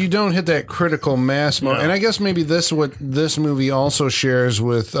 because you don't hit that critical mass moment. And I guess maybe what this movie also shares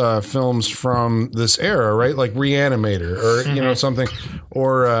with films from this era, right? Like Reanimator or you know something,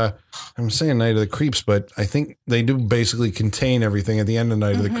 or I'm saying Night of the Creeps, but I think they do basically contain everything at the end of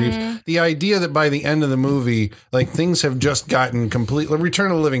Night of the Creeps. The idea that by the end of the movie, like things have just gotten completely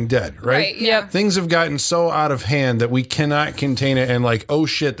Return of the Living Dead, right? Yeah. Things have gotten so out of hand that we cannot contain it, and like, oh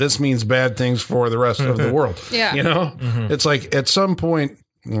shit, this means bad things for the rest of the world. Yeah. You know? It's like at some point,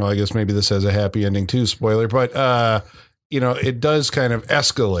 well, I guess maybe this has a happy ending too, spoiler, but you know, it does kind of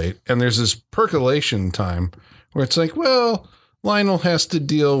escalate, and there's this percolation time where it's like, well, Lionel has to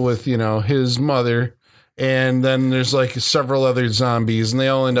deal with, you know, his mother, and then there's like several other zombies, and they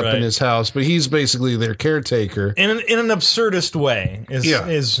all end up in his house, but he's basically their caretaker. In an absurdist way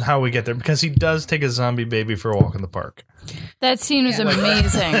is how we get there, because he does take a zombie baby for a walk in the park. That scene was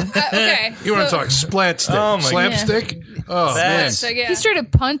amazing. Okay. You want to talk splatstick? Oh my Slapstick? Oh, man. He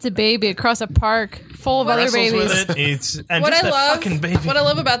started punts a baby across a park full of other Wrestles babies. with it. And What just I that love, fucking baby. what I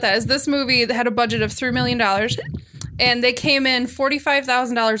love about that is this movie had a budget of $3 million, and they came in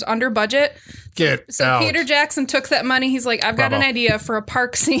 $45,000 under budget. Get So out. Peter Jackson took that money. He's like, I've got an idea for a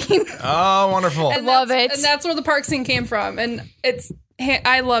park scene. Oh, wonderful. And Love that's- it. And that's where the park scene came from. And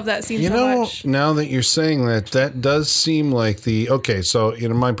I love that scene You so know, much. now that you're saying that, that does seem like so, you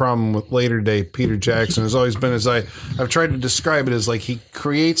know, my problem with later day Peter Jackson has always been I've tried to describe it as like he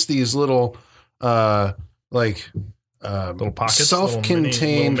creates these little, Little pockets,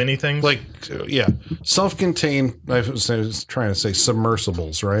 self-contained, little mini things. like, self-contained, I was trying to say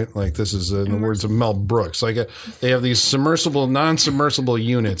submersibles, right? Like this is in the words of Mel Brooks. Like they have these submersible, non-submersible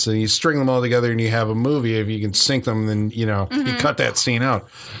units, and you string them all together and you have a movie. If you can sync them, then, you know, you cut that scene out.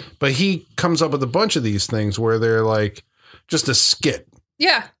 But he comes up with a bunch of these things where they're like just a skit.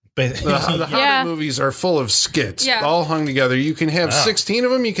 Yeah. The Hobbit movies are full of skits, all hung together. You can have 16 of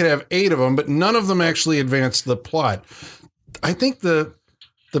them, you can have 8 of them, but none of them actually advance the plot. I think the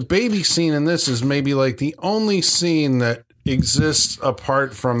baby scene in this is maybe like the only scene that exists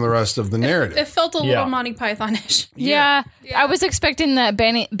apart from the rest of the narrative. It felt a little Monty Python-ish. Yeah. I was expecting that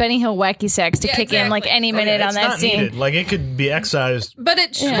Benny Hill wacky sax to kick in like any minute on that scene. Needed. Like it could be excised. But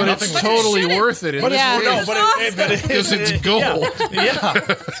it should. But it's totally worth it. But Because it's gold. Yeah.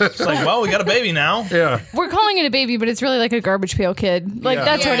 It's like, well, we got a baby now. Yeah. We're calling it a baby, but it's really like a garbage pail kid. Like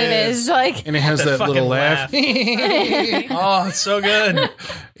that's what it is. Like, and it has that little fucking laugh. Oh, it's so good.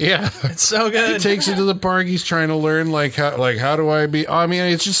 Yeah. It's so good. He takes it to the park. He's trying to learn how do I be? I mean,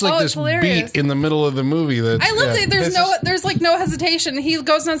 it's just like this beat in the middle of the movie. That I love that. There's like no hesitation. He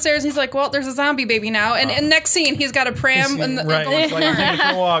goes downstairs. And he's like, well, there's a zombie baby now. And next scene, he's got a pram and going for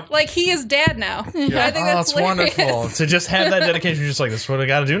a walk. Like he is dad now. Yeah. I think that's wonderful to just have that dedication. Just like, this is what I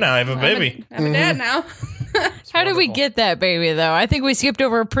got to do now. I have a baby. I'm a dad now. How did we get that baby, though? I think we skipped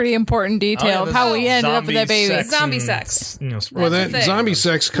over a pretty important detail of how we ended up with that baby. Zombie sex. Well, that zombie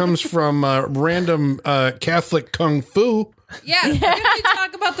sex comes from random Catholic kung fu. Yeah. We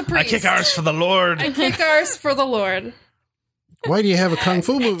talk about the priest. I kick ours for the Lord. I kick ours for the Lord. Why do you have a kung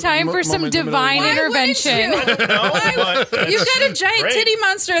fu movie? Time for some divine intervention. You got a giant titty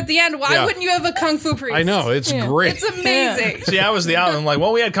monster at the end. Why wouldn't you have a kung fu priest? I know, it's great. It's amazing. See, I was the out. I'm like,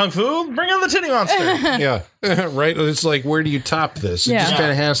 well, we had kung fu. Bring on the titty monster. Yeah, right. It's like, where do you top this? It just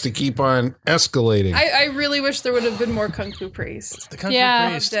kind of has to keep on escalating. I really wish there would have been more kung fu priest. The kung fu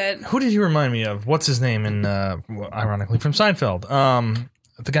priest. Who did he remind me of? What's his name? In ironically from Seinfeld.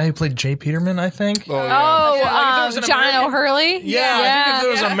 The guy who played Jay Peterman, I think. John O'Hurley. Yeah, I think if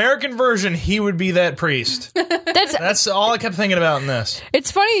there was an American version, he would be that priest. That's all I kept thinking about in this.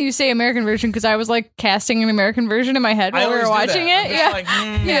 It's funny you say American version because I was like casting an American version in my head while we were watching it.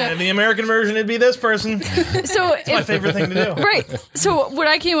 Yeah, the American version, it'd be this person. So it's my favorite thing to do. Right. So what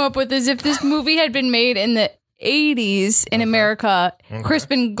I came up with is if this movie had been made in the 80s in America,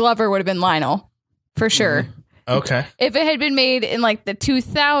 Crispin Glover would have been Lionel for sure. Okay. If it had been made in like the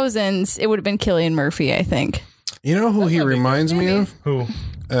 2000s, it would have been Cillian Murphy, I think. You know who he reminds me of? Who?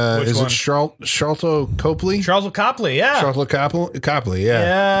 Is one? it Sharlto Copley? Charles Copley, yeah. Sharlto Copley, yeah.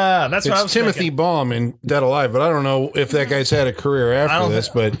 Yeah, that's what I was It's Timothy thinking. Baum in Dead Alive, but I don't know if that guy's had a career after this,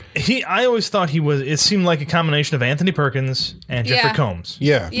 but I always thought he was, it seemed like a combination of Anthony Perkins and Jeffrey Yeah. Combs.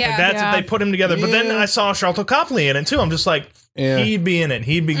 yeah. Yeah. Like that's if they put him together. But then Yeah. I saw Sharlto Copley in it too. I'm just like, Yeah. he'd be in it.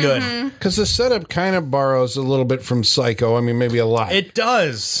 He'd be good. Because the setup kind of borrows a little bit from Psycho. I mean, maybe a lot. It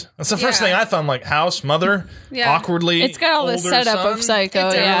does. That's the first Yeah. thing I thought. I'm like, house, mother, Yeah. awkwardly. It's got all the older setup son. of Psycho.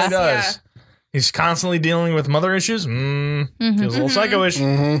 It It Yeah. really does. He's constantly dealing with mother issues. Feels a little psycho-ish.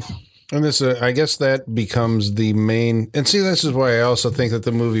 And this, I guess that becomes the main. And see, this is why I also think that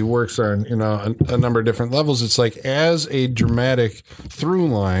the movie works on, a number of different levels. It's like as a dramatic through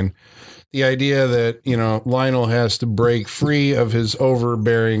line, the idea that, Lionel has to break free of his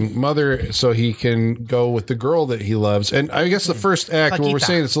overbearing mother so he can go with the girl that he loves. And I guess the first act, where we're Paquita.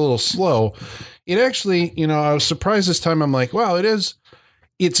 saying it's a little slow, it actually, I was surprised this time. I'm like, wow,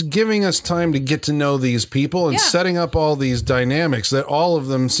 it's giving us time to get to know these people and setting up all these dynamics that all of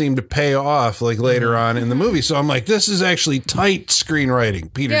them seem to pay off like later on in the movie. So I'm like, this is actually tight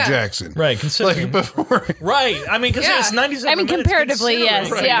screenwriting, Peter Jackson. Right, considering. Like before. Right. I mean, because it's 97 I mean, minutes, comparatively, yes.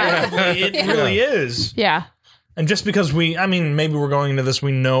 considering. Yeah. Comparatively, it really is. Yeah. And just because maybe we're going into this,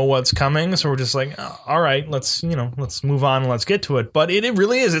 we know what's coming, so we're just like, oh, all right, let's move on and let's get to it. But it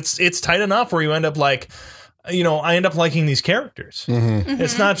really is. It's tight enough where you end up like, I end up liking these characters.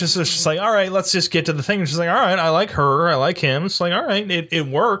 It's not just, it's just like, all right, let's just get to the thing. It's just like, all right, I like her, I like him. It's like, all right, it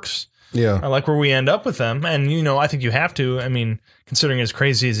works. Yeah. I like where we end up with them. And, I think you have to, I mean, considering as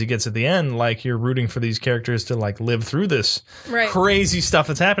crazy as he gets at the end, like you're rooting for these characters to like live through this crazy stuff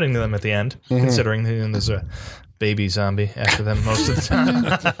that's happening to them at the end, considering there's a baby zombie after them most of the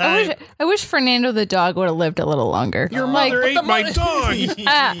time. I wish Fernando the dog would have lived a little longer. Your mother ate my dog.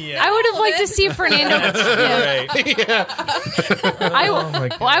 I would have liked to see Fernando.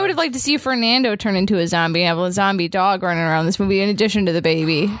 I would have liked to see Fernando turn into a zombie and have a zombie dog running around this movie in addition to the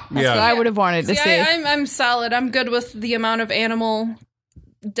baby. That's what I would have wanted to see. I'm solid. I'm good with the amount of animal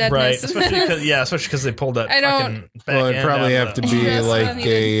deadness. Right, especially because they pulled that fucking back Well, it'd end probably out have of to be Yes, like not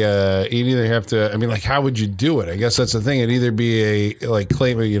even. you'd either have to, I mean, like, how would you do it? I guess that's the thing. It'd either be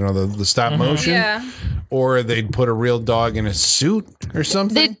the stop motion, Yeah. or they'd put a real dog in a suit or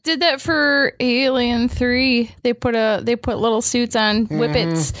something. They did that for Alien 3. They put little suits on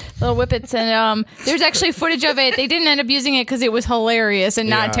whippets, little whippets, and there's actually footage of it. They didn't end up using it because it was hilarious and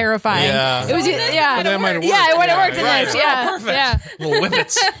not terrifying. Yeah. It was But that might have worked. it would have worked in Right. this. Oh, Yeah, perfect. yeah. Little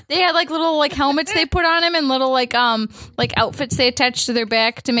whippets. They had like little like helmets they put on him and little like outfits they attached to their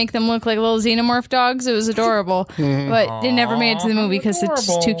back to make them look like little xenomorph dogs. It was adorable, but it never made it to the movie because it's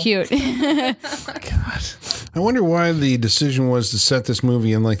just too cute. I wonder why the decision was to set this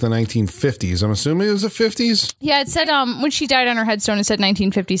movie in like the 1950s. I'm assuming it was the 50s. Yeah, it said when she died on her headstone, it said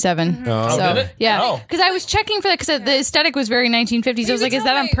 1957. Oh, So, did it? yeah, Oh. because I was checking for that because the aesthetic was very 1950s. I was like, is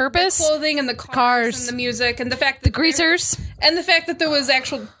that on purpose? The clothing and the cars and the music and the fact that The greasers. and the fact that there was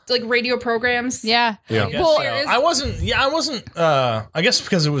actual like radio programs. Yeah. Yeah. Well, I wasn't. I guess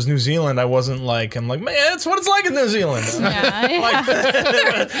because it was New Zealand, I'm like, man, that's what it's like in New Zealand. yeah.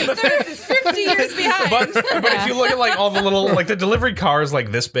 They're 50 years behind. But if you look at like all the little like the delivery car is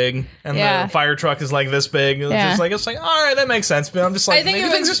like this big and Yeah. the fire truck is like this big. It's Yeah. it's like all right, that makes sense. But I'm just like I think maybe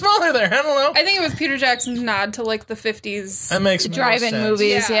it things are was- smaller there. I don't know. I think it was Peter Jackson's nod to like the 50s. That makes more drive-in sense.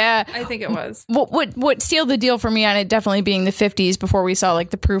 movies. Yeah. I think it was. What sealed the deal for me on it definitely being the 50s before we saw like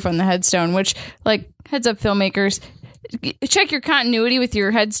the proof on the headstone, which like heads up filmmakers, check your continuity with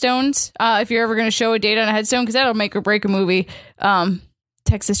your headstones if you're ever going to show a date on a headstone because that'll make or break a movie.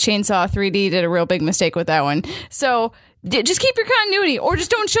 Texas Chainsaw 3D did a real big mistake with that one. So just keep your continuity or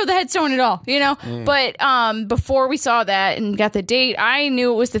just don't show the headstone at all, But before we saw that and got the date, I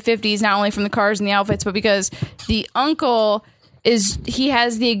knew it was the 50s, not only from the cars and the outfits, but because the uncle he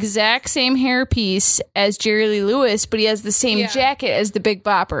has the exact same hairpiece as Jerry Lee Lewis, but he has the same jacket as the Big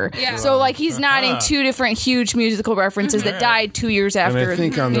Bopper. Yeah. So like he's nodding two different huge musical references that died 2 years after. And I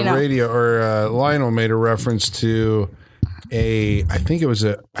think on the radio, or Lionel made a reference to I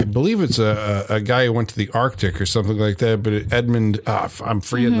believe it's a guy who went to the Arctic or something like that, but Edmund, I'm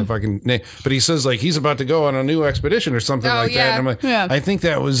forgetting the fucking name, but he says like he's about to go on a new expedition or something like that. And I'm like, I think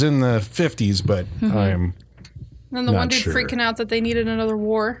that was in the 50s, but I'm And the one not dude sure. freaking out that they needed another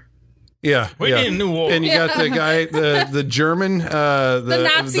war. Yeah, We need a new war. And you got the guy, the German, the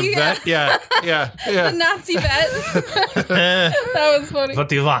Nazi, the vet. Yeah. The Nazi vet. That was funny. What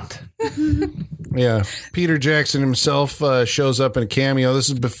do you want? Yeah. Peter Jackson himself shows up in a cameo. This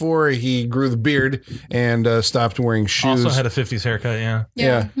is before he grew the beard and stopped wearing shoes. Also had a 50s haircut. Yeah.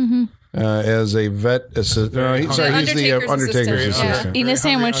 Yeah. as a vet assistant. No, he's the Undertaker's assistant. Eating a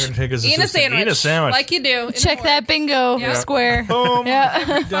sandwich. Eat a sandwich. Like you do. Check that bingo square. Boom.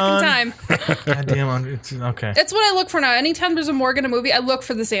 Yeah. Time. Goddamn. Okay. That's what I look for now. Anytime there's a Morgan movie, I look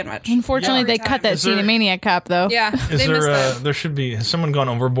for the sandwich. Unfortunately, they cut that scene in Maniac Cop, though. Yeah. Is there should be, has someone gone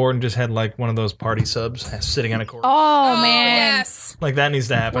overboard and just had like one of those party subs sitting on a corpse? Oh, man. Yes. Like that needs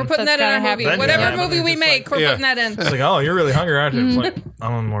to happen. We're putting that in our movie. That needs to Whatever happen. movie we make, we're putting that in. It's like, oh, you're really hungry, aren't you? It's like,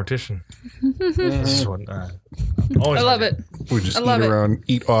 I'm a mortician. This is what always I love it. We just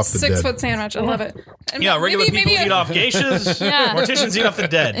eat off the 6 dead. foot sandwich. I love it. And regular people eat off geishas. Yeah. Morticians eat off the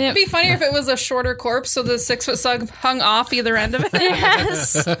dead. It'd be funnier if it was a shorter corpse, so the 6 foot slug hung off either end of it.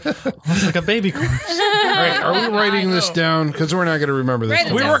 Yes. It's like a baby corpse. Right, are we writing this down? Because we're not going to remember this. Write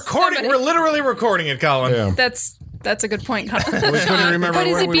it one. down. We're literally recording it, Colin. Yeah. That's a good point, Colin. We couldn't remember. But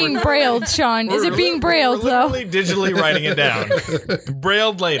is when it we being were- brailled, Sean? Is it being brailled, We're though? literally digitally writing it down.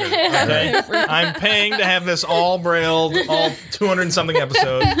 Brailled later. Okay? I'm paying to have this all brailled, all 200 and something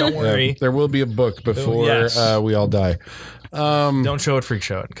episodes. Don't worry. There will be a book before Yes. we all die. Don't show it, freak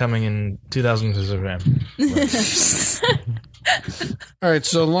show it. Coming in 2000. All right,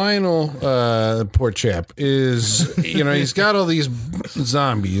 so Lionel, poor chap, is, he's got all these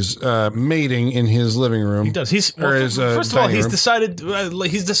zombies mating in his living room. He does. First of all, he's decided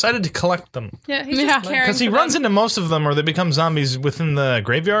to collect them. Yeah, he's just caring Because he for runs them. into most of them, or they become zombies within the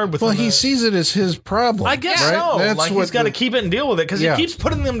graveyard. Well, he sees it as his problem. I guess right? so. That's Like, what he's got to keep it and deal with it, because he keeps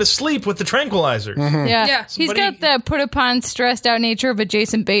putting them to sleep with the tranquilizers. Yeah. Yeah. He's But got the put upon, stressed out nature of a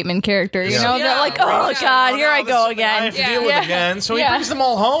Jason Bateman character. You know, they're like, oh, God, here I go I again. have to deal with it again. So he Yeah. brings them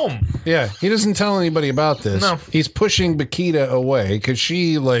all home. Yeah, he doesn't tell anybody about this. No. He's pushing Bakita away because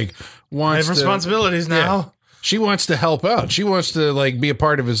she, I wants have responsibilities now. Yeah. She wants to help out. She wants to, be a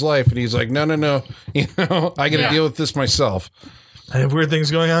part of his life. And he's like, no. I got to deal with this myself. I have weird things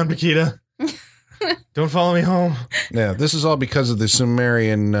going on, Bakita. Don't follow me home. Yeah, this is all because of the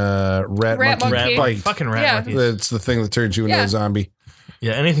Sumerian rat monkey bite. Fucking rat Yeah. monkeys. That's the thing that turns you into a zombie.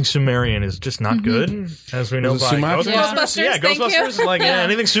 Yeah, anything Sumerian is just not good, as we know Was it by Sumatran? Ghostbusters, Yeah, thank you. Ghostbusters. Like,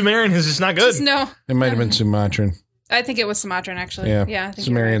 anything Sumerian is just not good. Just no. It might have been Sumatran. I think it was Sumatran, actually. Yeah, Yeah, I think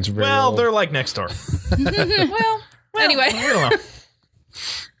Sumerians are very Well, old. they're like next door. well, anyway. We don't know.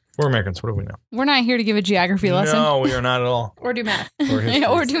 We're Americans. What do we know? We're not here to give a geography lesson. No, we are not at all. Or do math.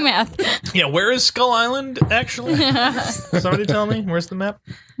 Or do math. Yeah, where is Skull Island, actually? Somebody tell me. Where's the map?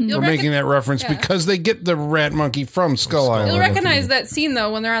 We're making that reference because they get the rat monkey from Skull Island. You'll recognize that scene,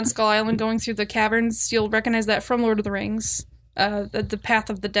 though, when they're on Skull Island going through the caverns. You'll recognize that from Lord of the Rings. The Path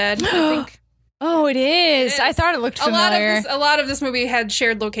of the Dead, I think. Oh, it is. It is. I thought it looked familiar. A lot of this movie had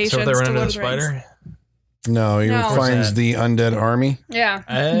shared locations So they're to running Lord into of the the Rings. spider? No, he No. finds the undead army. Yeah.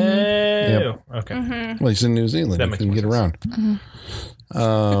 Oh, okay. Well, he's in New Zealand. That He makes can more get sense.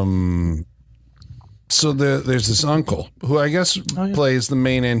 around. So there's this uncle who I guess plays the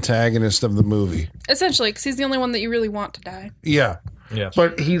main antagonist of the movie. Essentially, because he's the only one that you really want to die. Yeah. Yes.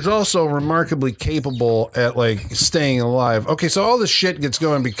 But he's also remarkably capable at staying alive. Okay, so all this shit gets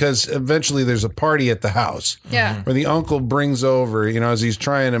going because eventually there's a party at the house. Yeah. Where the uncle brings over, as he's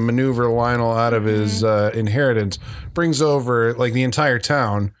trying to maneuver Lionel out of his inheritance, brings over the entire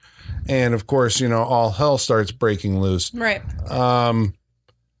town. And of course, all hell starts breaking loose. Right.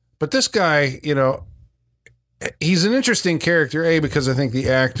 But this guy, he's an interesting character, because I think the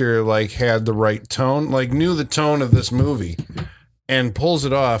actor had the right tone, knew the tone of this movie. And pulls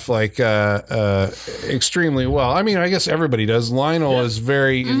it off extremely well. I mean, I guess everybody does. Lionel is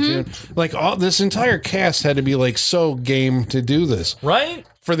very in tune. This entire cast had to be so game to do this, Right?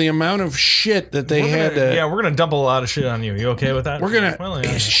 for the amount of shit that they had to. Yeah, we're going to dump a lot of shit on you. You okay with that? We're gonna Well,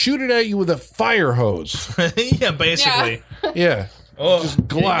 yeah. shoot it at you with a fire hose. Yeah, basically. Yeah. Oh, you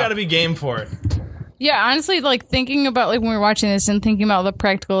glop. got to be game for it. Yeah, honestly, thinking about when we were watching this and thinking about the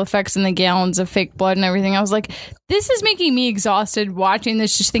practical effects and the gallons of fake blood and everything, I was like, this is making me exhausted watching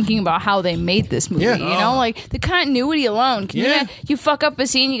this, just thinking about how they made this movie. Yeah. You know, the continuity alone. Can you fuck up a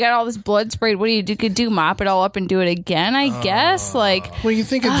scene, you got all this blood sprayed. What do you do? Could do mop it all up and do it again, I guess. Well, you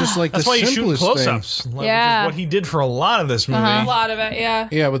think of just That's the why you shoot simplest close-ups. thing. Which Yeah. is what he did for a lot of this movie. A lot of it, yeah.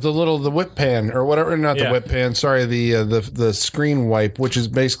 Yeah, with the whip pan or whatever, not the Yeah. whip pan. Sorry, the screen wipe, which is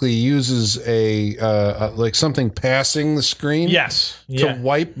basically uses a something passing the screen. Yes. To Yeah.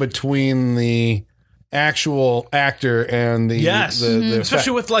 wipe between the actual actor and the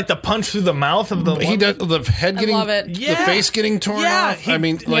Especially with the punch through the mouth of the he does the head getting love it. the face getting torn Yeah, off. I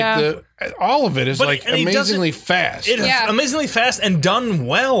mean, all of it is But- and he amazingly fast. It is amazingly fast and done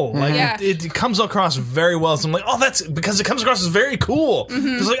well. Like it comes across very well. So I'm like, oh, that's because it comes across as very cool.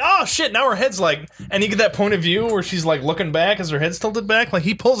 It's like, oh shit, now her head's like, and you get that point of view where she's like looking back as her head's tilted back. Like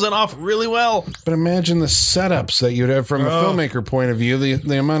he pulls it off really well. But imagine the setups that you'd have from a filmmaker point of view,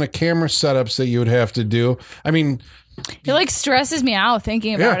 the amount of camera setups that you would have to do. I mean, it like stresses me out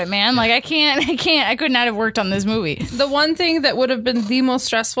thinking about it, man. Like I could not have worked on this movie. The one thing that would have been the most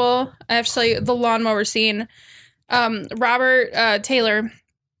stressful, I have to tell you, the lawnmower scene. Robert Taylor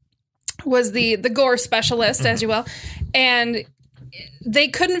was the gore specialist, as you will, and they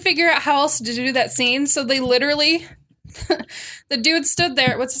couldn't figure out how else to do that scene, so they literally the dude stood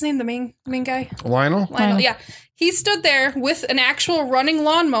there. What's his name? The main guy? Lionel, yeah. He stood there with an actual running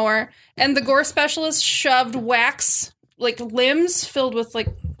lawnmower, and the gore specialist shoved wax, like limbs filled with like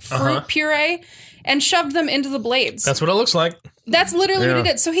fruit puree, and shoved them into the blades. That's what it looks like. That's literally what he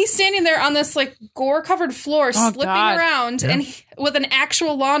did. So he's standing there on this like gore-covered floor, slipping around, and with an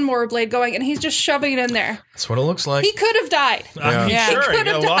actual lawnmower blade going, and he's just shoving it in there. That's what it looks like. He could have died. I mean, sure, he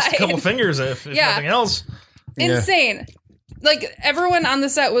have lost a died. couple fingers if nothing else. Insane. Like everyone on the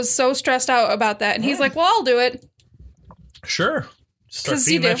set was so stressed out about that, and he's like, "Well, I'll do it." Sure. Start 'Cause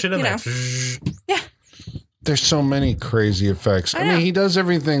feeding you that do, shit in you there. know. Yeah. there's so many crazy effects. I mean, he does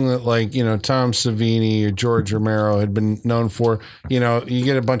everything that, like, you know, Tom Savini or George Romero had been known for. You know, you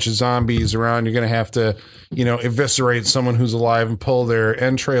get a bunch of zombies around, you're going to have to, you know, eviscerate someone who's alive and pull their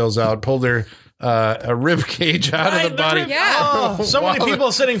entrails out, pull their a rib cage out of the body. Oh, so many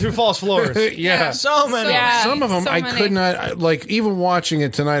people sitting through false floors. So many. Some of them I could not, like, even watching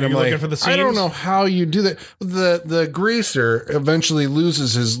it tonight, I'm like, I don't know how you do that. The greaser eventually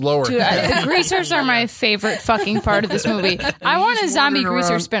loses his lower head. The greasers are my favorite fucking part of this movie. I want a zombie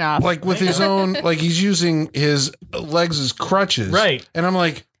greaser spinoff. Like, with his own, like, he's using his legs as crutches. Right. And I'm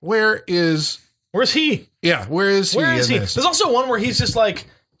like, where's he? Yeah, where is he? There's also one where he's just like,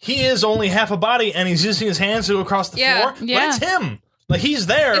 he is only half a body, and he's using his hands to go across the floor. But it's him. Like, he's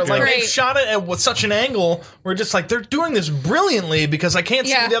there. It's like, great. they've shot it with such an angle where just like, they're doing this brilliantly because I can't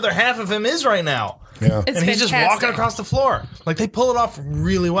see where the other half of him is right now. Yeah. It's and he's just fantastic. walking across the floor. Like, they pull it off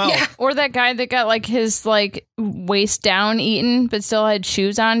really well. Yeah. Or that guy that got like his like waist down eaten, but still had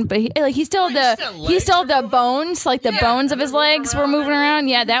shoes on. But he still had the bones, like the bones of his legs were moving around.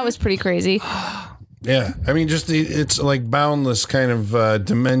 Yeah, that was pretty crazy. Yeah, I mean, just it's like boundless kind of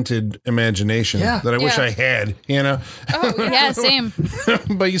demented imagination that I wish I had, you know? Oh, yeah, same.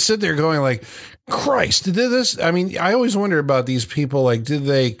 But you sit there going like, Christ, did this? I mean, I always wonder about these people. Like, did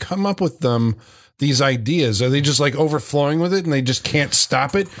they come up with these ideas? Are they just like overflowing with it and they just can't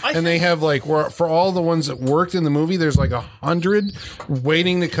stop it? They have like, for all the ones that worked in the movie, there's like 100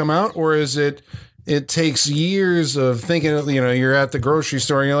 waiting to come out? Or is it takes years of thinking, you know, you're at the grocery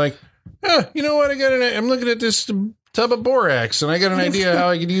store and you're like, you know what? I'm looking at this tub of borax, and I got an idea how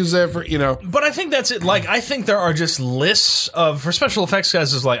I could use that for, you know. But I think that's it. Like, I think there are just lists for special effects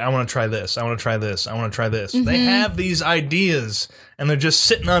guys is like, I want to try this, I want to try this, I want to try this. They have these ideas, and they're just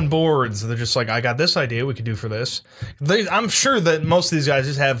sitting on boards. They're just like, I got this idea we could do for this. I'm sure that most of these guys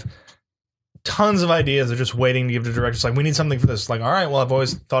just have tons of ideas. They're just waiting to give the directors like, we need something for this. Like, all right, well, I've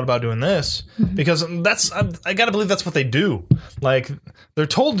always thought about doing this because I gotta believe that's what they do. Like, they're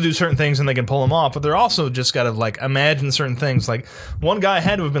told to do certain things and they can pull them off, but they're also just gotta like imagine certain things. Like, one guy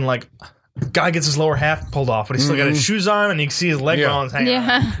had to have been like, guy gets his lower half pulled off, but he's still got his shoes on and you can see his leg bones hanging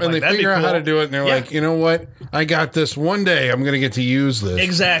out. And like, they figure out how to do it, and they're like, you know what? I got this. One day I'm going to get to use this.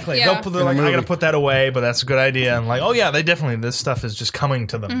 Exactly. Yeah. They're like, I got to put that away, but that's a good idea. And like, oh yeah, this stuff is just coming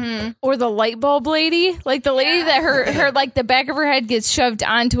to them. Or the light bulb lady, like the lady that her like the back of her head gets shoved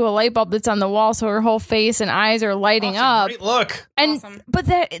onto a light bulb that's on the wall, so her whole face and eyes are lighting up. Great look. And but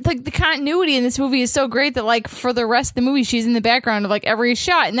that like the continuity in this movie is so great that like for the rest of the movie she's in the background of like every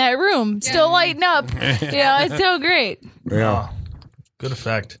shot in that room, still lighting up. Yeah, it's so great. Yeah. Good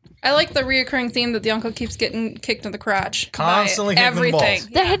effect. I like the reoccurring theme that the uncle keeps getting kicked in the crotch. Constantly by kicking the everything. balls.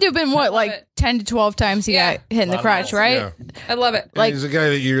 That had to have been what, like it. 10 to 12 times he got hit in the crotch, right? Yeah. I love it. Like, he's a guy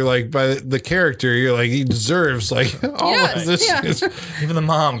that you're like, by the character, you're like, he deserves like all of this. Even the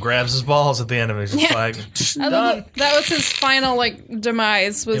mom grabs his balls at the end of it. He's just like, I love that was his final like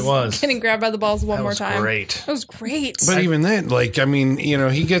demise. It was. Getting grabbed by the balls one that more was time. great. That was great. But even then, like, I mean, you know,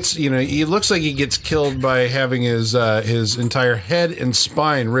 he gets, you know, he looks like he gets killed by having his entire head and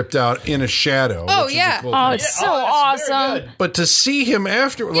spine ripped out in a shadow. Oh, which is yeah. a cool Oh, thing. it's so awesome. But to see him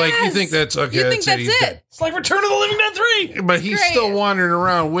after, like, you think that's a okay, You think that's he's it? dead. It's like Return of the Living Dead 3. But he's Great. still wandering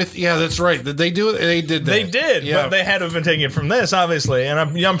around with. Yeah, that's right. Did they do it? They did. That. They did, Yeah. but they had to have been taking it from this, obviously. And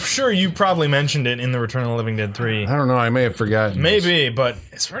I'm sure you probably mentioned it in the Return of the Living Dead 3. I don't know. I may have forgotten. Maybe, but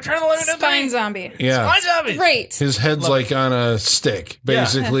it's Return of the Living Dead 3. Spine zombie. Yeah. Spine zombies. Great. His head's like on a stick,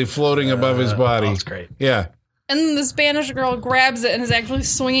 basically floating above his body. That's great. Yeah. And then the Spanish girl grabs it and is actually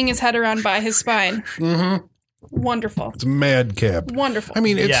swinging his head around by his spine. Mm-hmm. Wonderful. It's madcap. Wonderful. I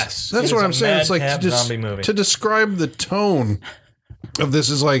mean, it's Yes, that's it what is I'm a saying. It's like madcap zombie movie. to describe the tone of this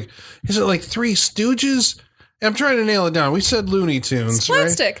is like, is it like Three Stooges? I'm trying to nail it down. We said Looney Tunes, right?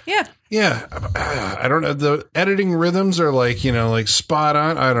 Splatstick, yeah. Yeah, I don't know. The editing rhythms are like, like spot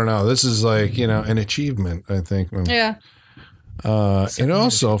on. I don't know. This is like, an achievement, I think. Yeah. It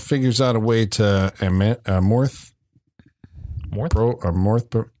also figures out a way to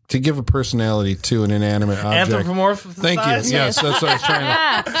to give a personality to an inanimate object. Anthropomorphic. Thank you. Yes, that's what I was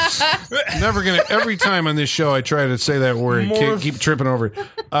trying to. Never gonna. Every time on this show, I try to say that word. Keep tripping over it.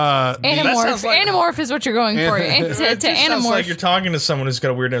 Anamorph. Anamorph is what you're going for. It to just sounds like you're anamorph. talking to someone who's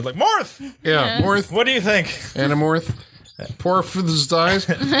got a weird name, like Morph. Yeah, morph, What do you think? anamorph, porphizize,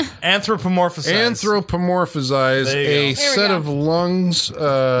 anthropomorphize There you a go. set go. of lungs,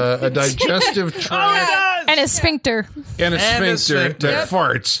 a digestive Oh, it tract, does! And a sphincter. and a sphincter sphincter. that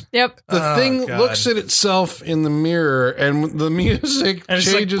farts. Yep. The thing God. looks at itself in the mirror, and the music And it's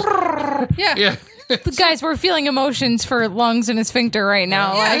like, changes. Yeah. Yeah. Guys, we're feeling emotions for lungs and a sphincter right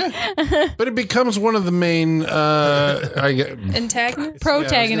now. Like, But it becomes one of the main Antagonist?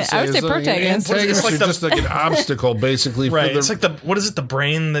 protagonist. I would say protagonist. Antagonists like are the- just like an obstacle, basically. right. For the, It's like what is it? The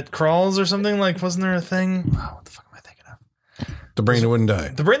brain that crawls or something? Like, wasn't there a thing? Oh, what the fuck am I thinking of? the brain that wouldn't die.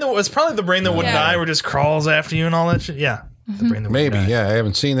 The brain that was probably the brain that wouldn't Yeah. die, where it just crawls after you and all that shit. Yeah, the brain that Maybe, wouldn't die. yeah. I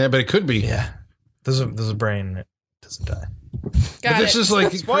haven't seen that, but it could be. Yeah. There's a brain that doesn't die. Got But this it. is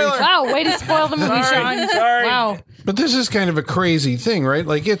like Spoiler. Wow, way to spoil the movie, Sean. Sorry. Wow. But this is kind of a crazy thing, right?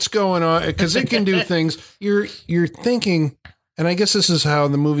 Like it's going on because it can do things. You're thinking, and I guess this is how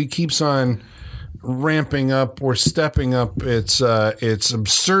the movie keeps on ramping up or stepping up its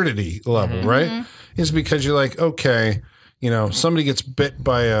absurdity level, right? Is because you're like, okay, somebody gets bit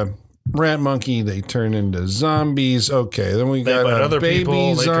by a rat monkey, they turn into zombies. Okay, then we got bite a other baby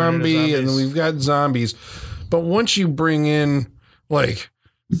people, they turn into zombie, and then zombies. we've got zombies. But once you bring in like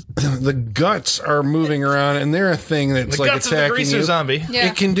the guts are moving around, and they're a thing that's The like guts of the attacking greaser you. zombie. Yeah.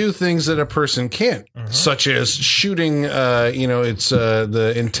 It can do things that a person can't, such as shooting, its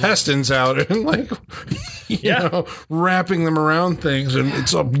the intestines out and like, wrapping them around things, and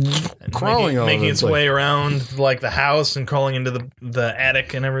it's up crawling all making over its the place. way around like the house and crawling into the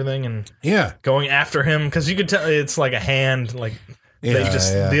attic and everything, and Yeah, going after him because you could tell it's like a hand, like they Yeah,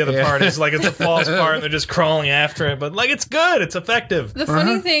 just yeah, the other yeah. part is like it's a false part, and they're just crawling after it. But like it's good, it's effective. The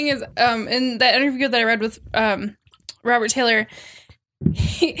funny thing is, in that interview that I read with Robert Taylor,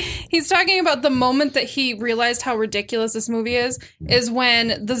 he's talking about the moment that he realized how ridiculous this movie is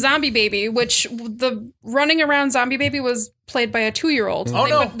when the zombie baby, which the running around zombie baby was played by a 2-year-old. Oh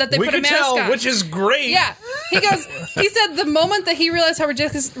no, that they we put a could mask tell, on. which is great. Yeah. He said the moment that he realized how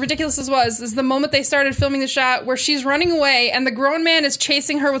ridiculous this was is the moment they started filming the shot where she's running away and the grown man is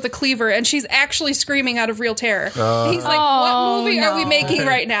chasing her with a cleaver and she's actually screaming out of real terror. He's like, what movie are we making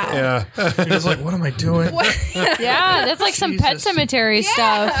right now? yeah. You're just like, what am I doing? Yeah, that's like some Pet Jesus. Cemetery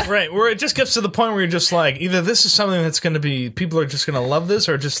stuff. Right, where it just gets to the point where you're just like, either this is something that's going to be, people are just going to love this,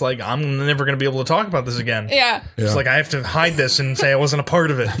 or just like, I'm never going to be able to talk about this again. Yeah. It's like, I have to hide this and say I wasn't a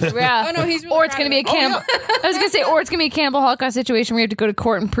part of it. Yeah. Oh, no, he's really or it's proud going to be a of it. cannibal. I was going to say, or it's going to be a Cannibal Holocaust situation where you have to go to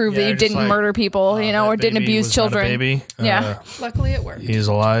court and prove Yeah, that you you're just didn't like, murder people, or didn't abuse children. Baby. Yeah. Luckily it worked. He's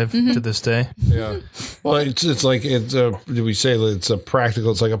alive to this day. Yeah. Well, it's like did we say that it's a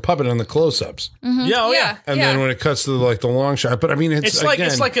practical? It's like a puppet on the close-ups, Yeah, oh yeah. and then when it cuts to the long shot. But I mean, It's like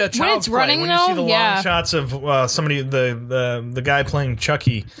a child's it's play. running, When you see though, the yeah. long shots of somebody, the guy playing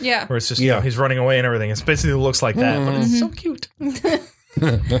Chucky, Yeah. where it's just Yeah. he's running away and everything. It's basically looks like that, but it's so cute.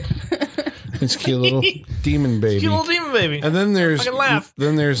 it's cute little demon baby. Cute little demon baby. And then laugh.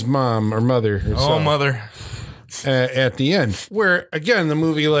 there's mom or mother herself. Oh mother. At the end, where again the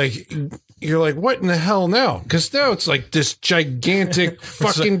movie you're like, what in the hell now? Because now it's like this gigantic It's a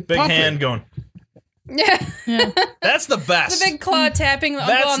fucking big puppet. hand going. Yeah. That's the best. The big claw tapping the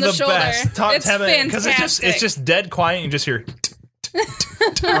uncle That's on the, the shoulder. best. It's fantastic. Because it's just dead quiet. And you just hear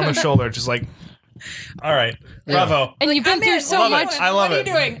on the shoulder, just like, all right, bravo. And you've been I'm through in. so Love much. it. I love What it. are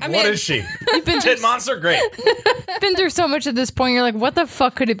you doing? I'm What in. is she? You've been Tit monster? Great. been through so much at this point. You're like, what the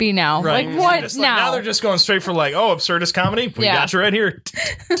fuck could it be now? Right. Like, what Just now? now they're just going straight for like, absurdist comedy. We Yeah. got you right here.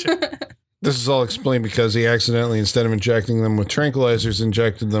 This is all explained because he accidentally, instead of injecting them with tranquilizers,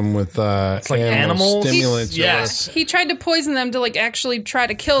 injected them with it's like animal stimulants. Yes. He tried to poison them to like actually try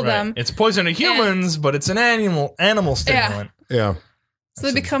to kill them. It's poison to humans, but it's an animal stimulant. Yeah. So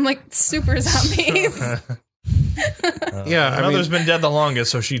they become like super zombies. Yeah, Mother's been dead the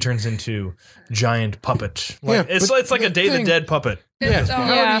longest, so she turns into giant puppet. Like, Yeah, it's like a Day of the Dead puppet. Yeah. Oh,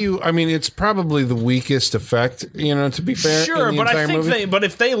 How do you? I mean, it's probably the weakest effect. You know, to be fair. Sure, in the but I entire think movie. but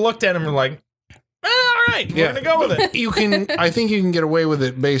if they looked at him and were like, all right, we're gonna go with it. You can. I think you can get away with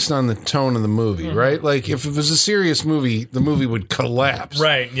it based on the tone of the movie, right? Like if it was a serious movie, the movie would collapse.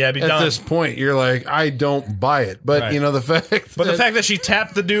 Right? Yeah, be At done. this point, you're like, I don't buy it. But Right. you know the fact. But the fact that she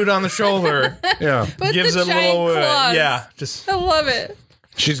tapped the dude on the shoulder yeah, With gives the it a giant little, claws. just I love it.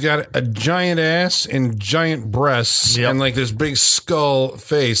 she's got a giant ass and giant breasts Yep. and like this big skull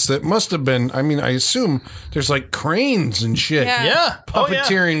face that must have been. I mean, I assume there's like cranes and shit. Yeah. yeah,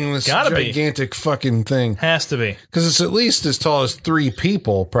 Puppeteering this Gotta be. gigantic fucking thing. has to be. Because it's at least as tall as 3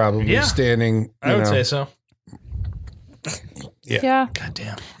 people probably Yeah. standing. I would say so. Yeah. God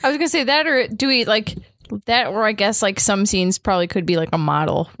damn. I was gonna say that, or do we like that, or I guess like some scenes probably could be like a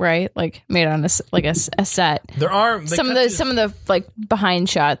model, right? Like made on a set. There are Some of the like behind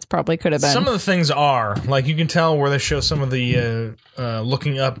shots probably could have been. Some of the things are like you can tell where they show some of the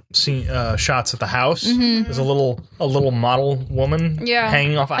looking up scene, shots at the house. Mm-hmm. There's a little model woman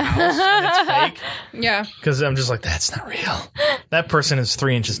hanging off a house, and it's fake. Yeah. Because I'm just like, that's not real. That person is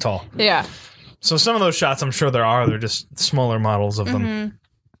 3 inches tall. yeah. So some of those shots, I'm sure they're just smaller models of them.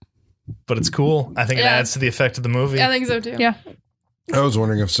 But it's cool. I think it adds to the effect of the movie. I think so too. Yeah. I was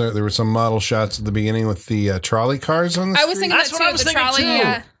wondering if there were some model shots at the beginning with the trolley cars on the I was street. thinking That's that what too. I was The thinking trolley, too.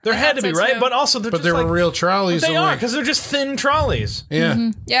 yeah. There I had to thought be, so, right? too. But also they're But just there like, were real trolleys. they so are like, because they're just thin trolleys. yeah.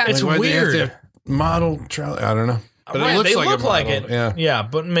 Yeah. It's Like, why'd they have to weird. have model trolley? I don't know. But Right, it looks they like look a like model. it. Yeah.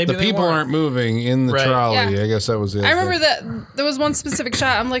 But maybe The they people weren't. aren't moving in the Right. trolley. Yeah. I guess that was it. I remember that there was one specific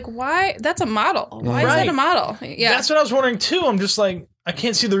shot. I'm like, why? That's a model. Why is Right. that a model? Yeah. That's what I was wondering too. I'm just like, I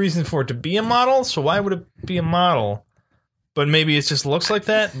can't see the reason for it to be a model. So why would it be a model? But maybe it just looks like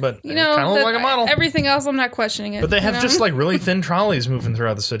that. But you it know, kind of looks like a model. Everything else, I'm not questioning it. But they have you know? just like really thin trolleys moving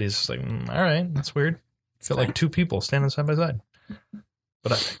throughout the city. It's just like, all right, that's weird. Feel like 2 people standing side by side.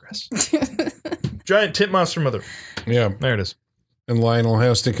 But I digress. Giant tit monster mother. Yeah. There it is. And Lionel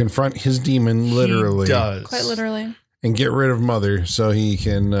has to confront his demon literally. He does. Quite literally. And get rid of Mother so he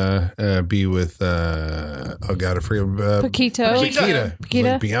can be with, oh God, I forget. Paquito. Paquita.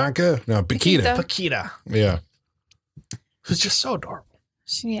 Paquita? Like Bianca? No, Paquita. Paquita, Yeah. who's just so adorable.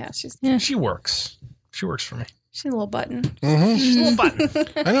 She's She works. She works for me. a little button. Mm-hmm. She's a little button.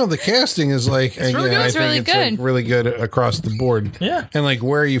 I know the casting is like, really good. I It's think really it's like good. really good across the board. Yeah. And like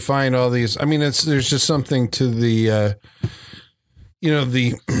where you find all these, I mean, there's just something to the,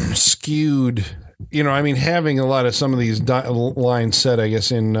 the skewed, I mean, having a lot of some of these lines set, I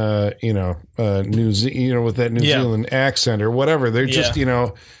guess, in, New Zealand, with that New Zealand accent or whatever. They're just,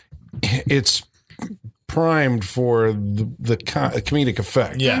 it's primed for the comedic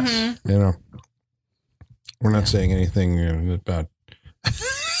effect. Yes. Mm-hmm. We're not saying anything about.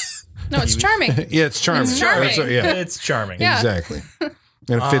 No, it's charming. Yeah, it's charming. It's charming. That's what- yeah, It's charming. Yeah. exactly.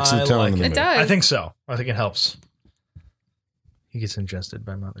 And it fits the I tone like of the it. movie. It does. I think so. I think it helps. He gets ingested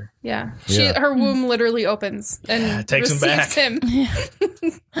by Mother. Yeah. Yeah. Her womb literally opens and takes him receives back. him.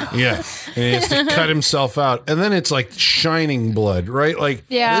 Yeah, and he has to cut himself out, and then it's like shining blood, right? Like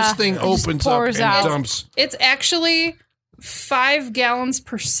Yeah. this thing It just opens up pours and out. dumps. It's actually 5 gallons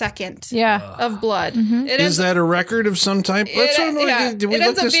per second Yeah. of blood. Is that a record of some type? Let's did we it look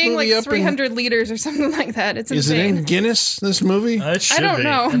ends up this being movie like up? 300 liters or something like that. It's Is it insane. in Guinness? This movie? It should don't be.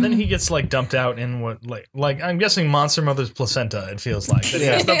 know. And then he gets like dumped out in what like I'm guessing Monster Mother's placenta. It feels like that he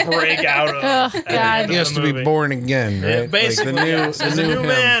has to break out of. Ugh, at the God. end of He has the to be movie. born again, right? Yeah, basically, like yes. He's a new him.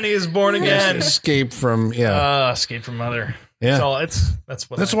 man. He is born He has to again. escape from Escape from Mother. Yeah. That's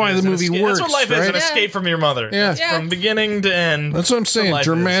what. That's life why is, the an movie escape. works, That's what life is. An right? escape from your mother. Yeah. That's from beginning to end. That's what I'm saying. life is.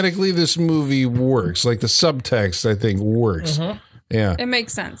 Dramatically, this movie works. Like the subtext, I think works. Yeah. It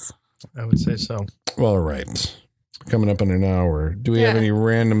makes sense. I would say so. Well, all right. Coming up in an hour. Do we have Yeah. any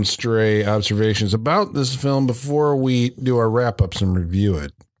random stray observations about this film before we do our wrap ups and review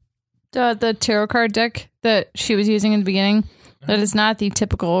it? The tarot card deck that she was using in the beginning, that is not the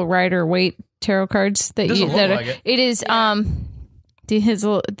typical Rider-Waite tarot cards that Doesn't you. look like it. It is.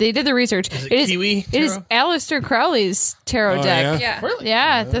 They did the research. It is Kiwi It is tarot? Aleister Crowley's tarot deck. Yeah. Really?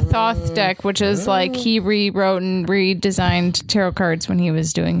 Yeah, the Thoth deck, which is like he rewrote and redesigned tarot cards when he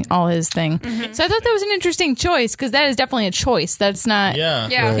was doing all his thing. So I thought that was an interesting choice because that is definitely a choice. That's not. Yeah.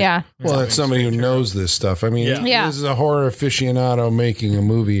 Yeah. Yeah. Well, that's somebody who knows this stuff. I mean, Yeah. this is a horror aficionado making a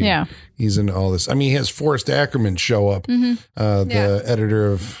movie. Yeah. He's into all this. I mean, he has Forrest Ackerman show up, the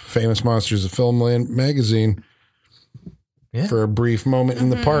editor of Famous Monsters of Filmland magazine, for a brief moment in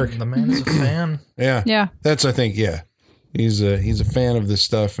the park. The man is a fan. Yeah. Yeah. That's, I think, he's a fan of this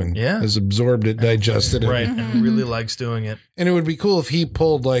stuff and has absorbed it, digested it. Right. And really likes doing it. And it would be cool if he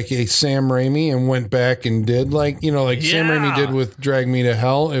pulled like a Sam Raimi and went back and did like Sam Raimi did with Drag Me to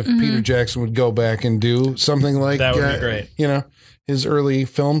Hell. If Peter Jackson would go back and do something like That would be great. His early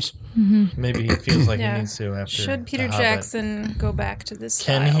films. Maybe he feels like he needs to after. Should Peter The Hobbit. Jackson go back to this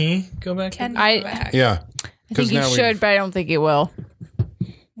Can style? he go back? Can I- he go back? Yeah. I think he should, but I don't think he will.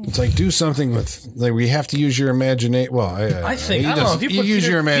 It's like do something with like we have to use your imagination. Well, I think he I don't know doesn't- if you put use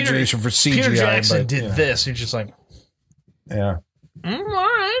Peter- your imagination for CGI. Peter Jackson but, did this. You're just like, Yeah. all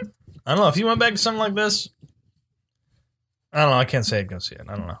right. I don't know if you went back to something like this. I don't know. I can't say I'd go see it.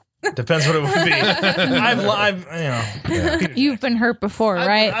 I don't know. Depends what it would be. I've You've been hurt before,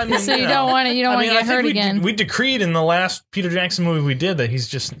 right? I mean, so you don't want to. You don't want to get hurt again. We decreed in the last Peter Jackson movie we did that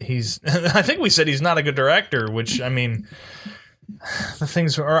he's. I think we said he's not a good director, which I mean, the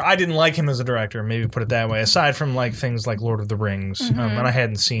things, or I didn't like him as a director. Maybe put it that way. Aside from like things like Lord of the Rings, and I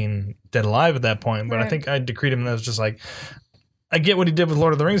hadn't seen Dead Alive at that point, but I think I decreed him as just like, I get what he did with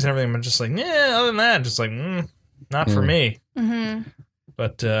Lord of the Rings and everything, but just like, other than that, just like, not for me. Mm-hmm.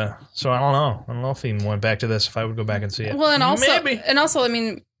 But so I don't know. I don't know if he went back to this. If I would go back and see it. Well, and maybe. also, I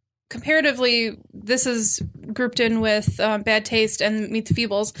mean, comparatively, this is grouped in with Bad Taste and Meet the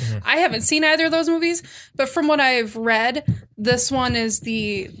Feebles. I haven't seen either of those movies, but from what I've read, this one is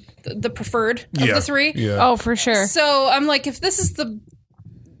the preferred of the three. Yeah. Oh, for sure. So I'm like, if this is the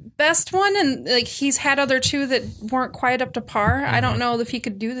best one, and like he's had other two that weren't quite up to par, I don't know if he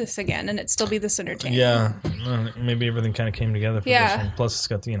could do this again and it still be this entertaining. Yeah, maybe everything kind of came together for this one. Plus, it's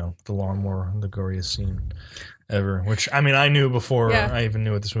got the lawnmower, the goriest scene ever. Which I mean, I knew before I even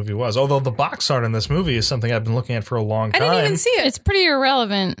knew what this movie was. Although the box art in this movie is something I've been looking at for a long time. I didn't even see it. It's pretty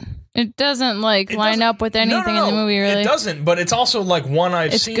irrelevant. It doesn't line up with anything in the movie, really. It doesn't, but it's also like one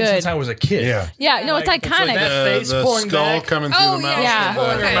I've seen good. since I was a kid. Yeah. Yeah, no, it's Like, iconic. like that face the pulling skull back. coming through Oh, the mouth. yeah.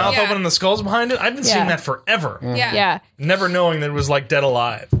 Pulling her Okay, mouth yeah. open and the skull's behind it. I've been seeing that forever. Yeah. Never knowing that it was like Dead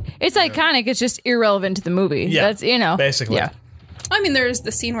Alive. It's iconic. It's just irrelevant to the movie. Yeah. That's, basically. Yeah. I mean, there's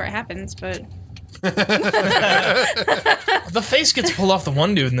the scene where it happens, but The face gets pulled off the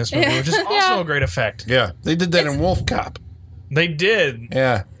one dude in this movie, which is also a great effect. Yeah. They did that in Wolf Cop. They did.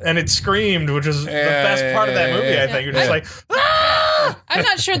 Yeah. And it screamed, which is the best part of that movie, I think. You're just like, I'm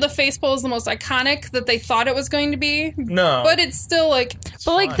not sure the face pull is the most iconic that they thought it was going to be. no. But it's still like,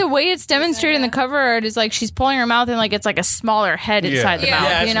 But like the way it's demonstrated in the cover art is like she's pulling her mouth and like it's like a smaller head inside the Yeah. mouth.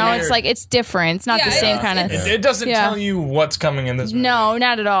 Yeah, it's It's weird. like it's different. It's not Yeah, the it same is. kind of. It doesn't Yeah. tell you what's coming in this movie. No,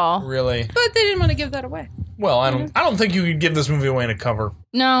 not at all. Really. but they didn't want to give that away. Well, I don't think you could give this movie away in a cover.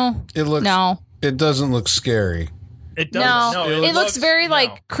 No, It looks. no. It doesn't look scary. It No, doesn't. it looks very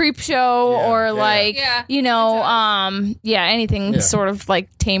like creep show or like Yeah. anything sort of like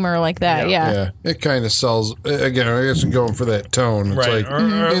tamer like that. Yeah. Yeah. It kind of sells. Again, I guess I'm going for that tone. It's Right. like Or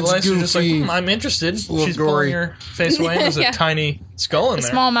it's unless you're just like, goofy. I'm interested. little She's gory. pulling her face away and there's a tiny skull in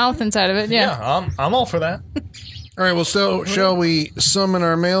there. Small mouth inside of it. Yeah. Yeah, I'm all for that. All right. Well, so shall we summon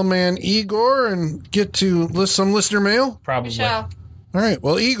our mailman Igor and get to list some listener mail? Probably. Michelle. All right.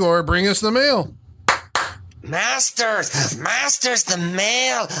 Well, Igor, bring us the mail. Masters, the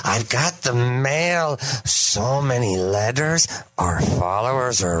mail. I've got the mail. So many letters. Our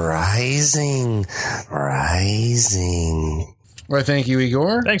followers are rising. Well, thank you,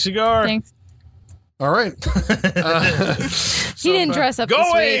 Igor. Thanks, Igor. Thanks. All right. He didn't dress up Go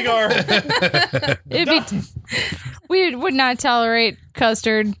this away, week. Igor. We would not tolerate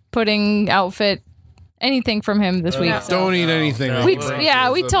Custard pudding outfit anything from him this week. so. Don't eat anything. no. We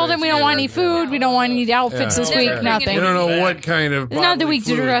told him we don't want any food. We don't want any outfits this week. Never Nothing. I don't know what kind of. Not the bodily week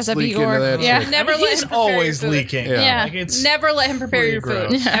to dress up, fluids leak Igor. into that Yeah. shit. Never let He's him prepare always your food. leaking. Yeah. Like it's Never let him prepare your food.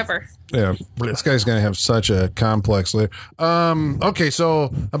 gross. Ever. Yeah, this guy's gonna have such a complex later. Okay,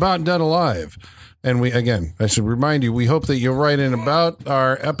 so about Dead Alive, and I should remind you, we hope that you'll write in about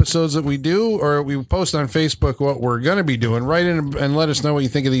our episodes that we do, or we post on Facebook what we're gonna be doing. Write in and let us know what you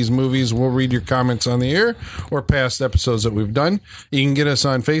think of these movies. We'll read your comments on the air or past episodes that we've done. You can get us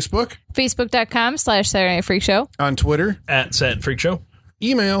on Facebook, Facebook.com/Saturday Night Freak Show. on Twitter, at Set Freak Show.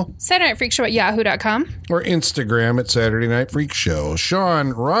 Email SaturdayNightFreakShow@yahoo.com. or Instagram at Saturday Night Freak Show. Sean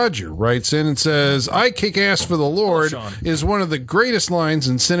Roger writes in and says, I kick ass for the Lord is one of the greatest lines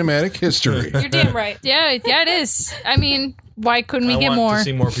in cinematic history. You're damn right. Yeah, it is. I mean, why couldn't we get I more? want to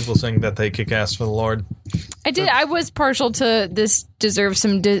see more people saying that they kick ass for the Lord. I was partial to this deserves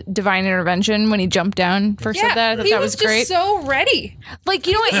some divine intervention when he jumped down for said that. I thought he that was was great. just so ready. Like,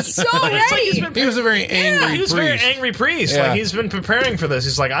 you know what? So ready. He was a very angry He was priest. a very angry priest. Yeah. Like, he's been preparing for this.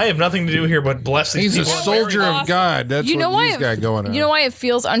 He's like, I have nothing to do here but bless these He's a people. soldier of awesome. God. That's You know what why he's got going on. You know why it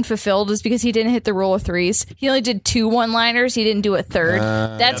feels unfulfilled is because he didn't hit the rule of threes. He only did 2 one-liners. He didn't do a third.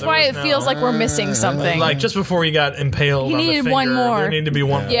 That's there why was it feels like we're missing something. Like, just before he got impaled He on the needed finger, one more. there needed to be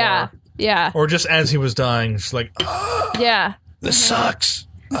one more. yeah. Or just as he was dying, just like, Yeah. This sucks.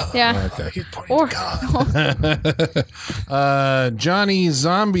 Yeah. Okay. Or Johnny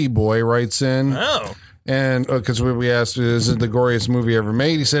Zombie Boy writes in, oh. and because we asked, is it the goriest movie ever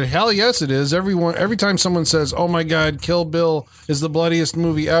made? He said, hell yes, it is. Every time someone says, oh my God, Kill Bill is the bloodiest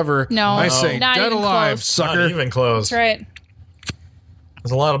movie ever, No. I say, Not Dead even Alive, close. sucker. Not even close. That's right.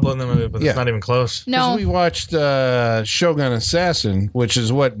 There's a lot of blood in the movie, but Yeah. it's not even close. no. We watched Shogun Assassin, which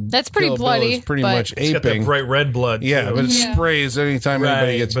is what That's pretty Kill Bill bloody, is pretty but- much It's got that aping. bright red blood. Yeah, too. but it sprays anytime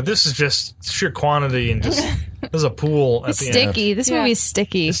anybody Right, gets. but this is just sheer quantity and just there's a pool at It's the end. sticky. This Yeah. movie's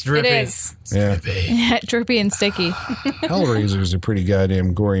sticky. It's drippy. It is. Yeah, Yeah, drippy and sticky. Hellraiser's a pretty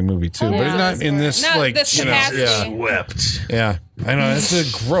goddamn gory movie too, but Yeah. not in this Not like this you know, capacity. yeah. Wept. Yeah, I know it's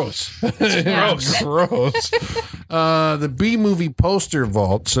a gross. Gross. Gross. The B movie poster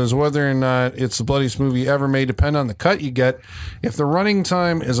vault says whether or not it's the bloodiest movie ever made depend on the cut you get. If the running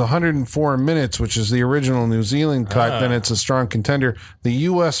time is 104 minutes, which is the original New Zealand cut, then it's a strong contender. The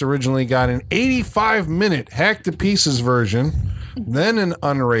U.S. originally got an 85-minute hacked to pieces version, then an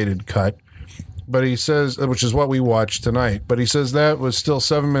unrated cut. But he says, which is what we watched tonight, but he says that was still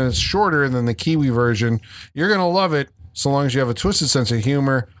 7 minutes shorter than the Kiwi version. You're going to love it so long as you have a twisted sense of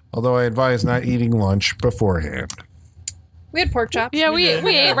humor, although I advise not eating lunch beforehand. We had pork chops. Yeah, we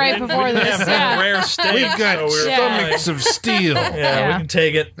ate right before this. Yeah, Yeah. rare steak. We've got so we were stomachs of steel. fine. Yeah. We can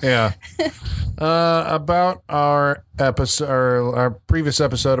take it. Yeah. About our episode, our previous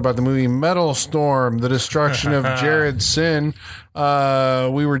episode about the movie Metal Storm, the destruction of Jared Sin.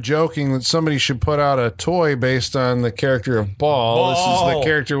 We were joking that somebody should put out a toy based on the character of Ball. This is the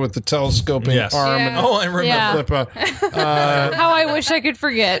character with the telescoping Yes. arm Yeah. and Oh, I remember. Yeah. flip out. How I wish I could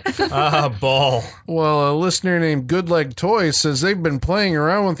forget. Ball. Well, a listener named Goodleg Toys says they've been playing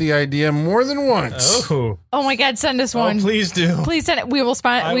around with the idea more than once. Oh. Oh my God, send us Oh, one. please do. Please send it. We will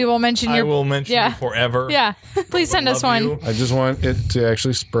we will mention I your. will mention yeah. you forever. Yeah. Please send us Love one. you. I just want it to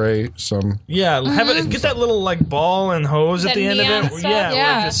actually spray some. Yeah, have it get that little like ball and hose at That the end neon of it. stuff? Yeah,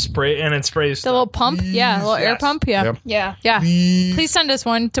 Yeah. where it just spray and it sprays. The little pump. Yeah. A little air Yes. pump. Yeah. Yep. Yeah. Yeah. Please send us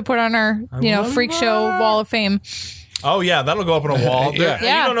one to put on our, freak show wall of fame. Oh yeah, that'll go up on a wall. Yeah.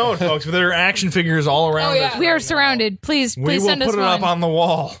 You don't know it, folks, but there are action figures all around Oh, yeah. us. We are surrounded. Please We will send us put it one. up on the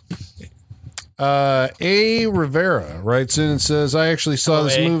wall. A. Rivera writes in and says, I actually saw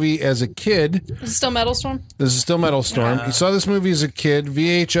this A. movie as a kid. Is it still Metal Storm? This is still Metal Storm. He saw this movie as a kid,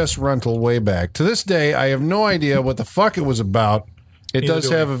 VHS rental way back. To this day, I have no idea what the fuck it was about. It Neither does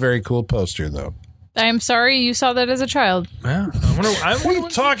do have we. a very cool poster, though. I am sorry you saw that as a child. Yeah, What are you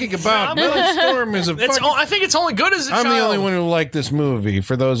talking about? Metal Storm is a fucking... I think it's only good as a I'm child. the only one who liked this movie.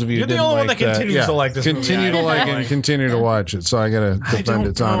 For those of you You're who the didn't only one like that continues to like this movie. Continue to I like it don't and like. continue to watch it. So I got to defend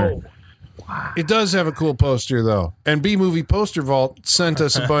its honor. It does have a cool poster, though. And B Movie Poster Vault sent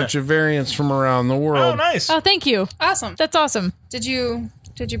us a bunch of variants from around the Oh, world. nice. Oh, thank you. Awesome. That's awesome. Did you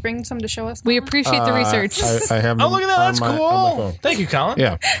bring some to show us? We appreciate the research. I have Oh, them look at that. on That's my cool. phone. Thank you, Colin.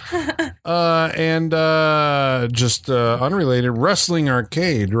 Yeah. Just unrelated, Wrestling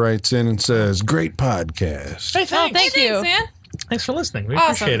Arcade writes in and says, great podcast. Hey, thanks. thank you. Thanks, man. Thanks for listening. We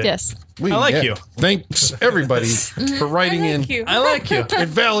Awesome. appreciate it. Yes. I like you. Thanks, everybody, for writing in. Thank you. I like you. It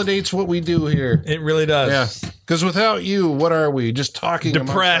validates what we do here. It really does. Yeah. Because without you, what are we? Just talking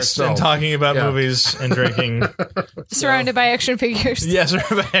amongst Depressed and ourselves. talking about Yeah. movies and drinking. Surrounded by action figures. Yes,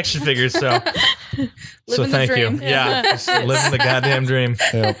 we're by action figures. So the thank you. dream. Yeah, just living the goddamn dream.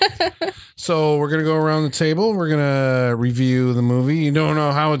 Yeah. So we're going to go around the table. We're going to review the movie. You don't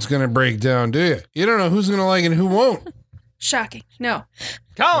know how it's going to break down, do you? You don't know who's going to like it and who won't. Shocking. No.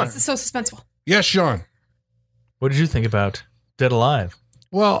 Colin, This is so suspenseful. Yes, Sean. what did you think about Dead Alive?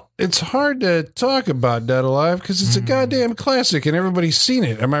 Well, it's hard to talk about Dead Alive because it's a goddamn classic and everybody's seen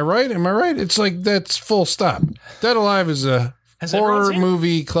it. Am I right? It's like that's full stop. Dead Alive is a Has everyone horror seen it?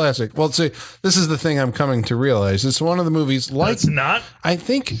 movie classic. Well, see, this is the thing I'm coming to realize. It's one of the movies like It's not. I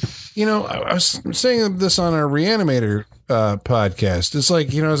think, I was saying this on our Reanimator podcast. It's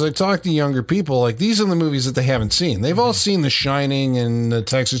like, as I talk to younger people, like these are the movies that they haven't seen. They've all seen The Shining and the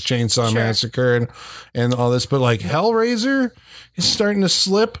Texas Chainsaw Massacre and all this, but like Hellraiser is starting to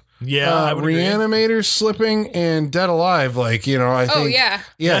slip. Yeah, I would agree. Reanimator's slipping, and Dead Alive, I think, yeah. I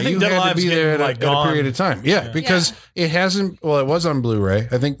think you Dead had to Alive's be there getting, at a period of time. Yeah, because it hasn't. Well, it was on Blu-ray.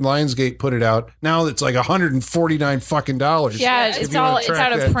 I think Lionsgate put it out. Now it's like $149 fucking dollars. Yeah, it's out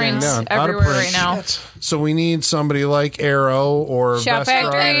of print everywhere right now. So we need somebody like Arrow or Shout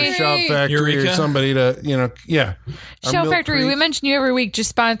Factory. or Shout Factory Eureka. or somebody to, Shout Factory, we mention you every week. Just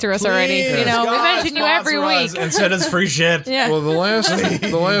sponsor us already. We mention you every week. And send us free shit. Yeah. Well, the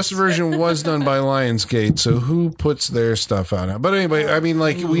last version was done by Lionsgate, so who puts their stuff out now? But anyway, I mean,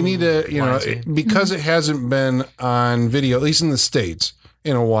 like, we need to, because it hasn't been on video, at least in the States,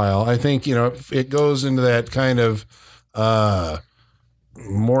 in a while. I think, it goes into that kind of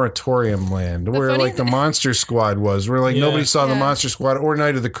moratorium land where like the Monster Squad was, where like nobody saw the Monster Squad or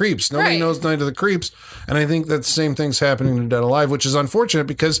Night of the Creeps. Nobody knows Night of the Creeps. And I think that the same thing's happening to Dead Alive, which is unfortunate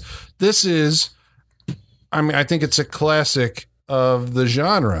because this is, I think it's a classic of the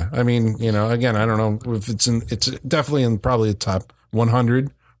genre. I mean, again, I don't know if it's definitely in probably the top 100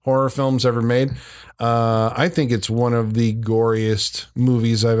 horror films ever made. I think it's one of the goriest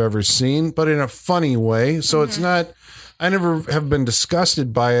movies I've ever seen, but in a funny way. So it's not, I never have been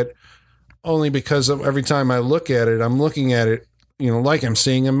disgusted by it, only because every time I look at it, I'm looking at it, like I'm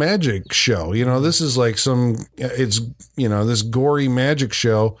seeing a magic show. This is like this gory magic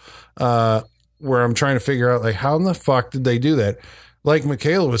show, where I'm trying to figure out, like, how in the fuck did they do that? Like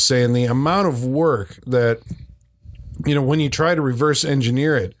Michaela was saying, the amount of work that, when you try to reverse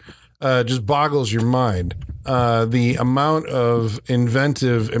engineer it, just boggles your mind. The amount of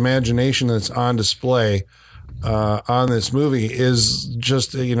inventive imagination that's on display on this movie is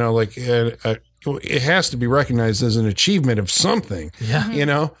just, it has to be recognized as an achievement of something.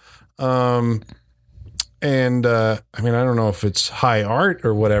 Yeah. And I mean, I don't know if it's high art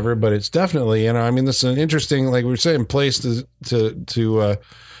or whatever, but it's definitely, this is an interesting, like we were saying, place to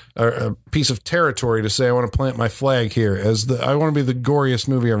a piece of territory to say, I want to plant my flag here I want to be the goriest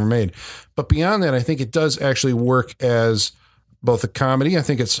movie ever made. But beyond that, I think it does actually work as both a comedy. I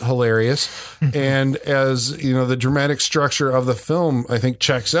think it's hilarious. And as, the dramatic structure of the film, I think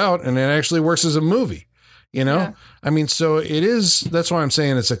checks out, and it actually works as a movie. I mean, so it is, that's why I'm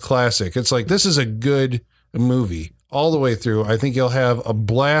saying it's a classic. It's like, this is a good movie all the way through. I think you'll have a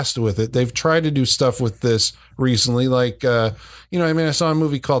blast with it. They've tried to do stuff with this recently. Like, I saw a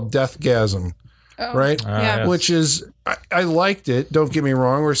movie called Deathgasm, right? Yeah. Which is, I liked it. Don't get me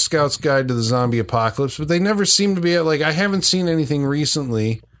wrong. Or Scout's Guide to the Zombie Apocalypse, but they never seem to be like, I haven't seen anything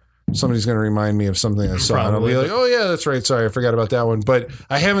recently. Somebody's going to remind me of something I saw. And I'll be like, oh yeah, that's right. Sorry, I forgot about that one. But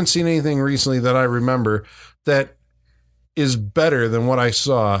I haven't seen anything recently that I remember that is better than what I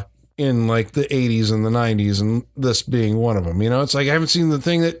saw in like the 80s and the 90s, and this being one of them. It's like I haven't seen the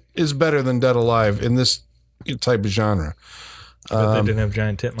thing that is better than Dead Alive in this type of genre. But they didn't have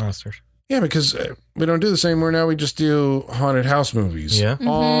giant tit monsters. Yeah, because we don't do this anymore now. We just do haunted house movies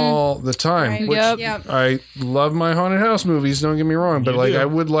all the time. Right. Which I love my haunted house movies, don't get me wrong. But I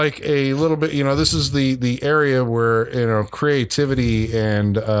would like a little bit, this is the area where, creativity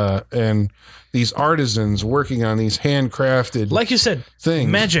and these artisans working on these handcrafted, like you said, things.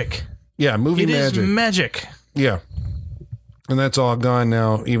 Magic. Yeah, movie magic. It is magic. Yeah. And that's all gone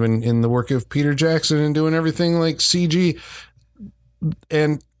now, even in the work of Peter Jackson and doing everything like CG.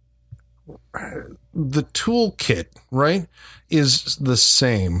 And the toolkit, right, is the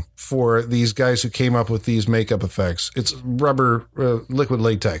same for these guys who came up with these makeup effects. It's rubber, liquid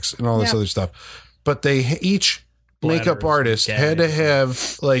latex, and all this other stuff. But they each makeup artist had to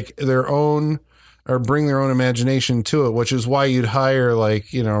have like their own, or bring their own imagination to it, which is why you'd hire like,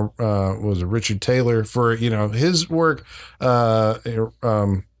 what was it, Richard Taylor for, his work,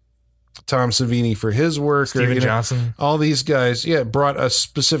 Tom Savini for his work, Steven Johnson. All these guys, brought a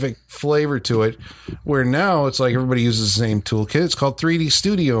specific flavor to it, where now it's like everybody uses the same toolkit. It's called 3D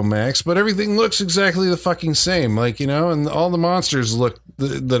Studio Max, but everything looks exactly the fucking same. Like, and all the monsters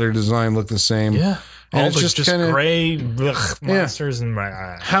that are designed look the same. Yeah. And all it's just kinda, gray monsters and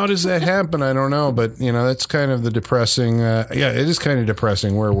how does that happen? I don't know, but that's kind of the depressing. It is kind of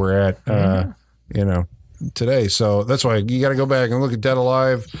depressing where we're at. Today. So that's why you got to go back and look at Dead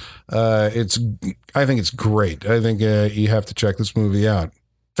Alive. I think it's great. I think you have to check this movie out.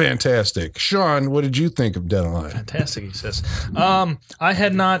 Fantastic. Sean, what did you think of Dead Alive? Fantastic, he says. I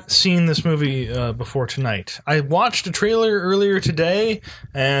had not seen this movie before tonight. I watched a trailer earlier today,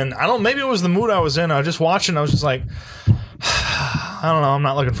 and maybe it was the mood I was in. I was just watching. I was just like, I don't know. I'm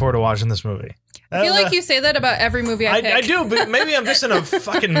not looking forward to watching this movie. I feel like you say that about every movie I pick. I do, but maybe I'm just in a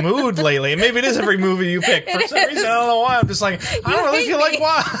fucking mood lately. Maybe it is every movie you pick. For some reason, I don't know why. I'm just like, I don't really feel like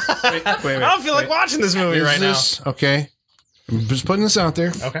I don't feel like watching this movie right now. Okay. I'm just putting this out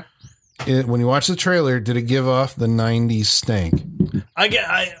there. Okay. When you watch the trailer, did it give off the 90s stank?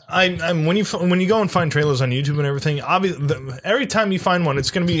 When you go and find trailers on YouTube and everything, obviously, every time you find one,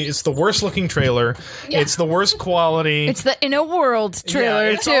 it's the worst looking trailer. Yeah. It's the worst quality. It's the In a World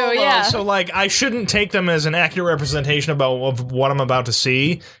trailer too. Yeah. So like, I shouldn't take them as an accurate representation of what I'm about to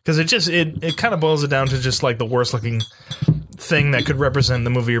see, because it kind of boils it down to just like the worst looking thing that could represent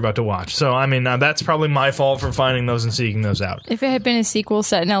the movie you're about to watch. So I mean, that's probably my fault for finding those and seeking those out. If it had been a sequel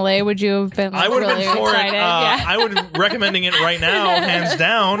set in LA, would you have been? Like, I would have really been for excited? it. Yeah. I would recommending it right now, hands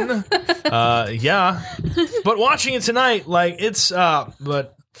down. Yeah, but watching it tonight, like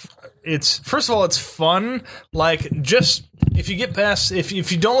but it's first of all, it's fun. Like, just if you get past, if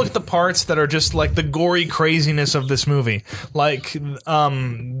you don't look at the parts that are just like the gory craziness of this movie, like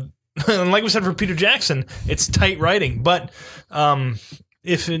and like we said for Peter Jackson, it's tight writing, but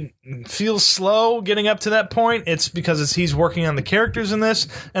if it feels slow getting up to that point, it's because he's working on the characters in this,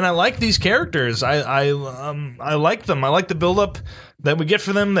 and I like these characters. I like them. I like the buildup that we get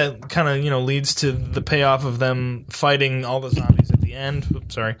for them that kind of leads to the payoff of them fighting all the zombies at the end.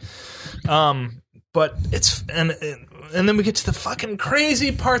 Oops, sorry. But it's and then we get to the fucking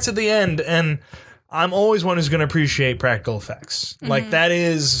crazy parts at the end, and I'm always one who's going to appreciate practical effects. Mm-hmm. Like, that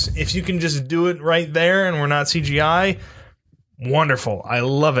is, if you can just do it right there and we're not CGI, wonderful. I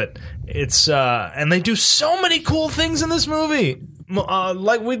love it. It's and they do so many cool things in this movie.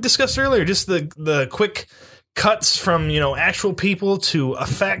 Like we discussed earlier, just the quick cuts from actual people to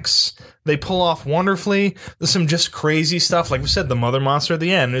effects. They pull off wonderfully. There's some just crazy stuff. Like we said, the mother monster at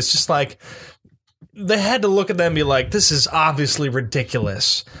the end. It's just like, they had to look at that and be like, this is obviously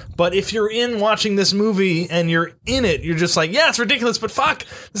ridiculous. But if you're in watching this movie and you're in it, you're just like, yeah, it's ridiculous, but fuck,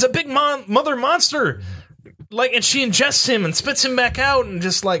 there's a big mother monster. Like, and she ingests him and spits him back out, and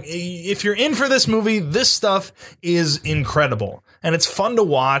just like, if you're in for this movie, this stuff is incredible. And it's fun to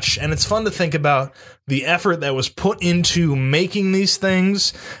watch, and it's fun to think about the effort that was put into making these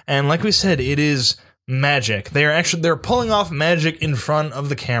things. And like we said, it is magic. They're pulling off magic in front of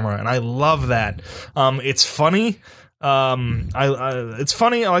the camera, and I love that. It's funny. It's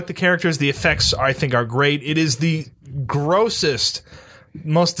funny. I like the characters. The effects, I think, are great. It is the grossest,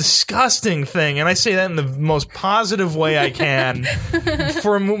 most disgusting thing, and I say that in the most positive way I can.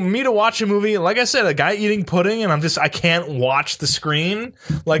 For me to watch a movie, like I said, a guy eating pudding, and I can't watch the screen.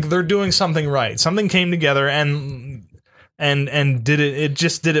 Like, they're doing something right. Something came together and did it. It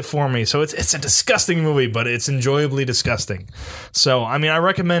just did it for me. So it's a disgusting movie, but it's enjoyably disgusting. So I mean, I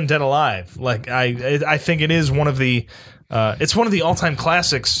recommend Dead Alive. Like, I think it is one of the it's one of the all-time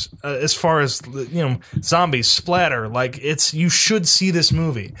classics as far as zombies, splatter. Like, you should see this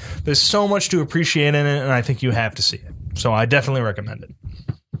movie. There's so much to appreciate in it, and I think you have to see it. So I definitely recommend it.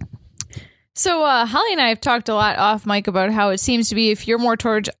 So Holly and I have talked a lot off mic about how it seems to be, if you're more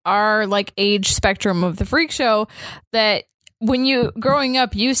towards our like age spectrum of the freak show, that when you growing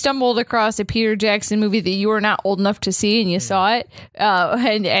up, you stumbled across a Peter Jackson movie that you were not old enough to see, and you saw it,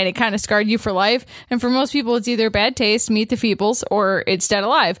 and it kind of scarred you for life. And for most people, it's either Bad Taste, Meet the Feebles, or it's Dead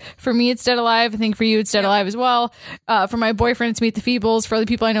Alive. For me, it's Dead Alive. I think for you, it's Dead Alive as well. For my boyfriend, it's Meet the Feebles. For other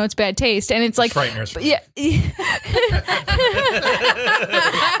people, I know it's Bad Taste. And it's like, Frighteners. Yeah.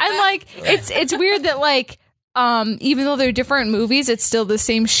 And like, it's weird that like, even though they're different movies, it's still the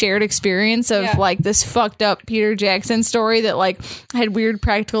same shared experience of like this fucked up Peter Jackson story that like had weird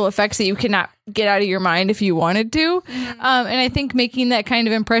practical effects that you cannot get out of your mind if you wanted to. And I think making that kind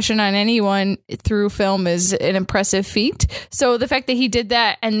of impression on anyone through film is an impressive feat. So the fact that he did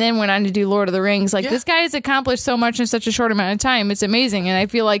that and then went on to do Lord of the Rings, like this guy has accomplished so much in such a short amount of time. It's amazing. And I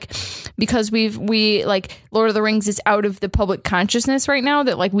feel like because we like Lord of the Rings is out of the public consciousness right now,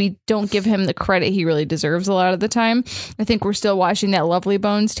 that like we don't give him the credit he really deserves a lot of the time. I think we're still watching that Lovely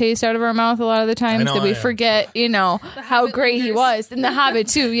Bones taste out of our mouth a lot of the times, that we forget, how great he was. And The Hobbit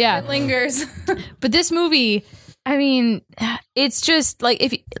too. Yeah. It lingers. But this movie, I mean, it's just like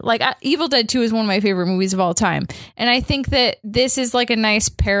Evil Dead 2 is one of my favorite movies of all time. And I think that this is like a nice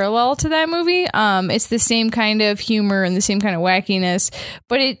parallel to that movie. It's the same kind of humor and the same kind of wackiness,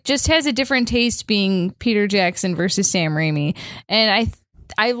 but it just has a different taste being Peter Jackson versus Sam Raimi. And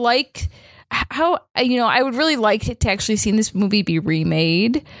I like how, I would really like to actually see this movie be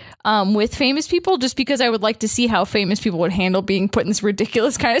remade with famous people, just because I would like to see how famous people would handle being put in this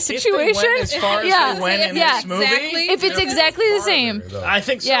ridiculous kind of situation. If they went as far as they went in this movie, if it's exactly the same, I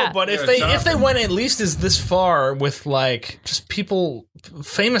think so. But if they went at least as this far with like just people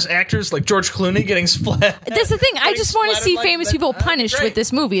famous actors like George Clooney getting splat. That's the thing. I just want to see like famous that. people punished with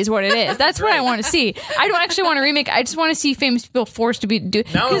this movie. Is what it is. That's what I want to see. I don't actually want to remake. I just want to see famous people forced to be do.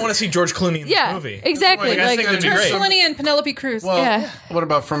 Now I want to see George Clooney in this movie. Exactly. I think that'd be George great. Clooney and Penelope Cruz. Well, what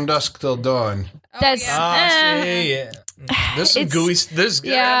about From Dusk Till Dawn? That's Yeah. This is gooey.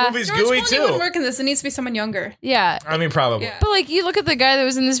 That movie's George gooey Clooney too. wouldn't work in this. It needs to be someone younger. yeah. I mean, probably. Yeah. But like you look at the guy that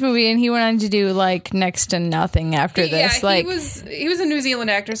was in this movie, and he went on to do like next to nothing after this. Yeah, Like he was a New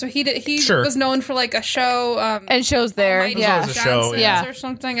Zealand actor, so he Sure. was known for like a show. and shows there. Almighty Yeah. As a show, Johnsons yeah. or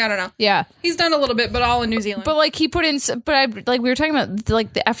something. I don't know. Yeah. He's done a little bit, but all in New Zealand. But like he put in, but I like we were talking about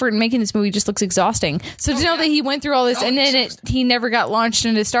like the effort in making this movie just looks exhausting. So to know that he went through all this and then he never got launched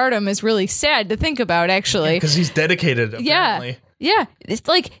into stardom is really sad to think about. Actually, Because he's dedicated, apparently. Yeah, it's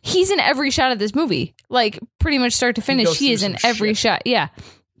like he's in every shot of this movie, like pretty much start to finish. goes He is through in some every shit. shot.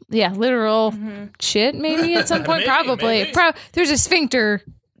 Yeah, literal shit. Maybe at some point, probably. maybe. There's a sphincter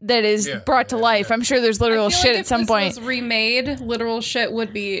that is brought to life. I'm sure there's literal I feel shit like at some if point. this was remade, literal shit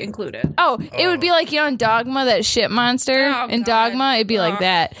would be included. Oh, it would be like in Dogma, that shit monster Oh, in God. Dogma. It'd be like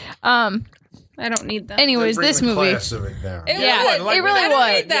that. I don't need that. Anyways, Bring this the movie. class of it down. Yeah, would, like, it really I don't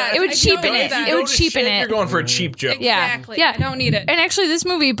would. need that. It would I cheapen don't need it. that. It would Shit, cheapen You're it. going for a cheap joke. Yeah, Exactly. yeah. I don't need it. And actually, this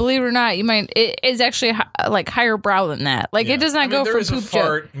movie, believe it or not, it is actually like higher brow than that. Like it does not go there from is a poop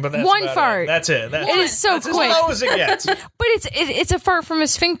fart, joke. but that's One about fart. It. That's it. That's It is so that's quick. as low as it gets. But it's a fart from a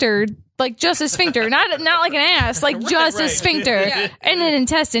sphincter, like just a sphincter, not like an ass, like just a right. sphincter and an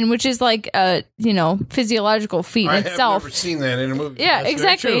intestine, which is like a physiological feat I in have itself. never seen that in a movie. Yeah, That's very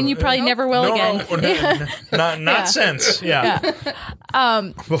exactly, true. and you probably never will No, again. not since. Yeah.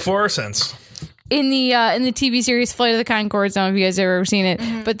 Before or since. In the TV series Flight of the Conchords, I don't know if you guys have ever seen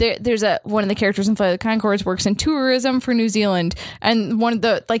it, but there's one of the characters in Flight of the Conchords works in tourism for New Zealand, and one of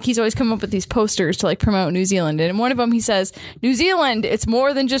the he's always come up with these posters to like promote New Zealand, and in one of them he says, "New Zealand, it's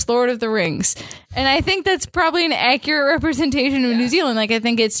more than just Lord of the Rings," and I think that's probably an accurate representation of New Zealand. Like I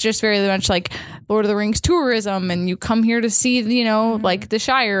think it's just very much like Lord of the Rings tourism, and you come here to see like the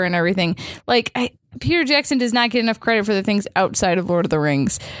Shire and everything. Like Peter Jackson does not get enough credit for the things outside of Lord of the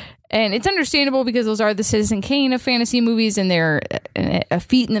Rings. And it's understandable because those are the Citizen Kane of fantasy movies and they're a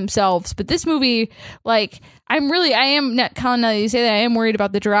feat in themselves. But this movie, like, I am not, Colin, now that you say that, I am worried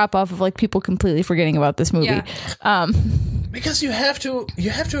about the drop off of like people completely forgetting about this movie. Yeah. Because you have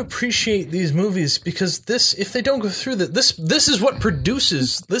to appreciate these movies because if they don't go through this is what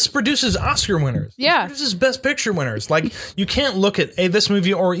produces Oscar winners. Yeah. This produces Best Picture winners. Like you can't look at this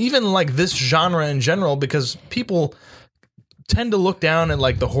movie or even like this genre in general because people tend to look down at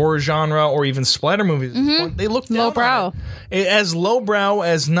like the horror genre or even splatter movies. They look down Lowbrow. on it. As lowbrow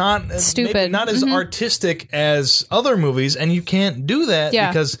as not Stupid. maybe not as artistic as other movies, and you can't do that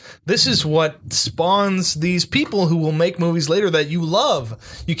because this is what spawns these people who will make movies later that you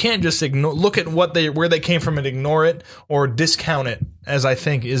love. You can't just look at where they came from and ignore it or discount it, as I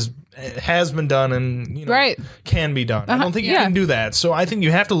think has been done and can be done. I don't think you can do that. So I think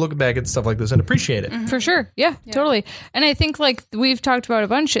you have to look back at stuff like this and appreciate it. For sure. Yeah, totally. And I think like we've talked about a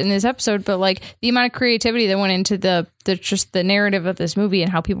bunch in this episode, but like the amount of creativity that went into the narrative of this movie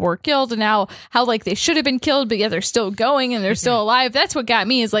and how people were killed and how like they should have been killed, but yet they're still going and they're still alive. That's what got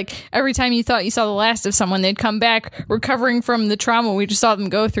me is like every time you thought you saw the last of someone, they'd come back recovering from the trauma we just saw them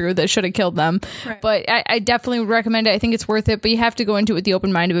go through that should have killed them. Right. But I definitely would recommend it. I think it's worth it, but you have to go into it with the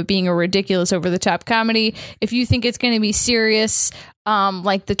open mind of it being a ridiculous over the top comedy. If you think it's going to be serious,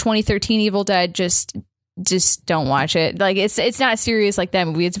 like the 2013 Evil Dead, just don't watch it. Like it's not serious like that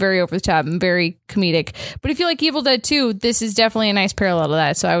movie. It's very over the top and very comedic. But if you like Evil Dead 2, this is definitely a nice parallel to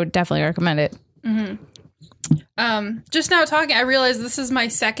that. So I would definitely recommend it. Just now talking, I realized this is my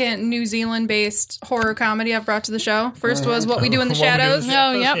second New Zealand-based horror comedy I've brought to the show. First was What We Do in the Shadows.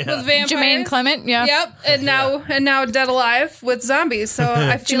 Oh, yep. With vampires. Jermaine Clement, yeah. Yep, and now Dead Alive with zombies. So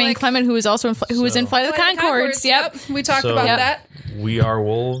I feel Jermaine like Clement, who was also in Flight of the Conchords. Yep. We talked about that. We Are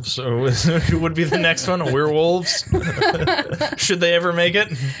Wolves, or would be the next one, Werewolves. Should they ever make it?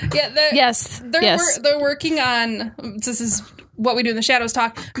 Yeah. Yes. They're working on. This is What We Do in the Shadows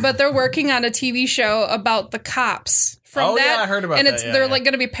talk, but they're working on a TV show about the cops. From that, I heard about and that. They're like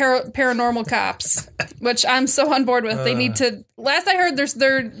going to be paranormal cops, which I'm so on board with. They need to. Last I heard,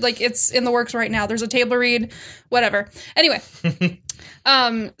 they're like it's in the works right now. There's a table read, whatever. Anyway,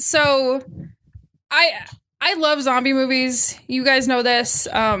 so I love zombie movies. You guys know this.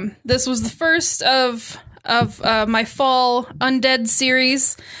 This was the first of my fall Undead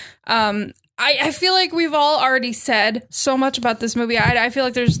series. I feel like we've all already said so much about this movie. I feel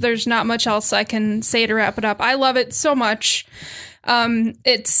like there's not much else I can say to wrap it up. I love it so much.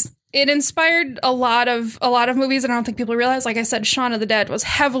 It's it inspired a lot of movies, and I don't think people realize. Like I said, Shaun of the Dead was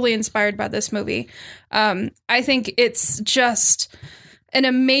heavily inspired by this movie. I think it's just an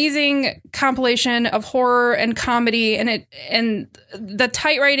amazing compilation of horror and comedy, and the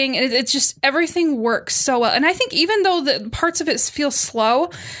tight writing, and it's just everything works so well. And I think even though the parts of it feel slow,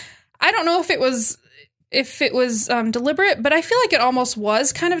 I don't know if it was deliberate, but I feel like it almost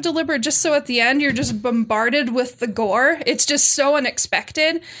was kind of deliberate, just so at the end you're just bombarded with the gore. It's just so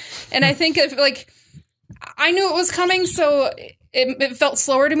unexpected. And I think I knew it was coming, so it felt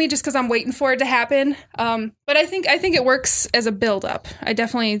slower to me just because I'm waiting for it to happen. But I think it works as a build-up. I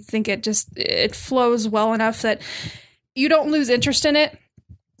definitely think it flows well enough that you don't lose interest in it.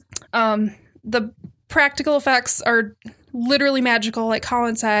 The practical effects are literally magical, like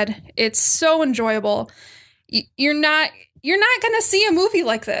Colin said. It's so enjoyable. You're not going to see a movie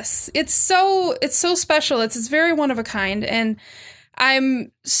like this. It's so special. It's very one of a kind, and I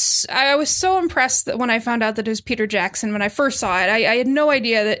was so impressed that when I found out that it was Peter Jackson when I first saw it. I had no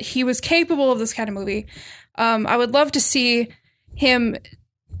idea that he was capable of this kind of movie. I would love to see him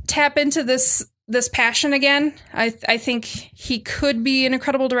tap into this passion again. I think he could be an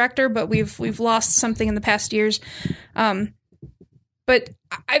incredible director, but we've lost something in the past years. But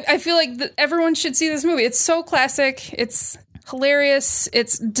I feel like everyone should see this movie. It's so classic. It's hilarious.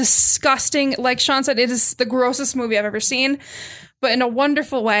 It's disgusting. Like Sean said, it is the grossest movie I've ever seen, but in a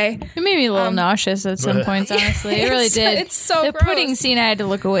wonderful way. It made me a little nauseous at some points, honestly. It really did. It's so the gross. Pudding scene I had to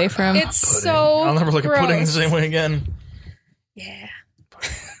look away from. It's so I'll never look gross. at pudding the same way again. Yeah.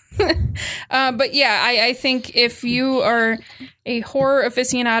 But yeah, I think if you are a horror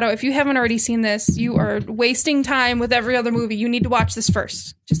aficionado, if you haven't already seen this, you are wasting time with every other movie. You need to watch this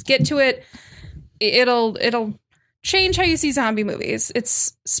first. Just get to it. It'll change how you see zombie movies.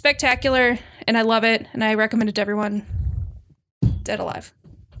 It's spectacular, and I love it, and I recommend it to everyone. Dead Alive.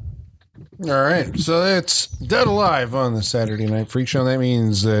 All right, so that's Dead Alive on the Saturday Night Freak Show. That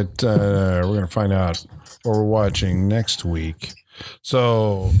means that we're going to find out what we're watching next week.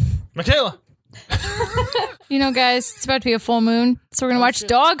 So, Michaela. You know, guys, it's about to be a full moon, so we're going to watch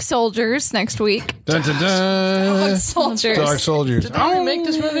Dog Soldiers next week. dun, dun, dun. Dog Soldiers. Dog Soldiers. Did they remake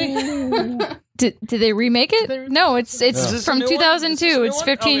this movie? Did they remake it? No, it's from 2002. It's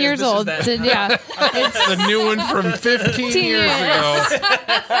 15 years old. Yeah. It's the new one from 15 years ago.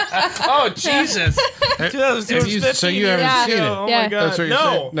 Oh, Jesus. 2002 So you haven't seen it? Oh, Yeah. my God. That's what you're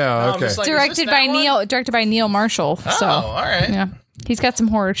No. saying? No, I'm okay. just like, Directed by Neil Marshall. Oh, So, all right. yeah. He's got some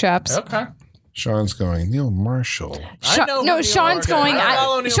horror chops. Okay. Sean's going, Neil Marshall. I know No, Neil Sean's Marshall. going. I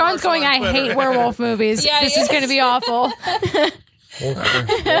follow Neil Sean's Marshall going. on I Twitter. hate werewolf movies. Yeah, This he is going to is. be awful.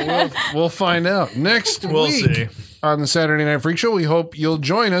 We'll find out next We'll week see. on the Saturday Night Freak Show. We hope you'll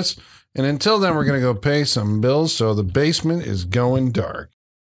join us. And until then, we're going to go pay some bills. So the basement is going dark.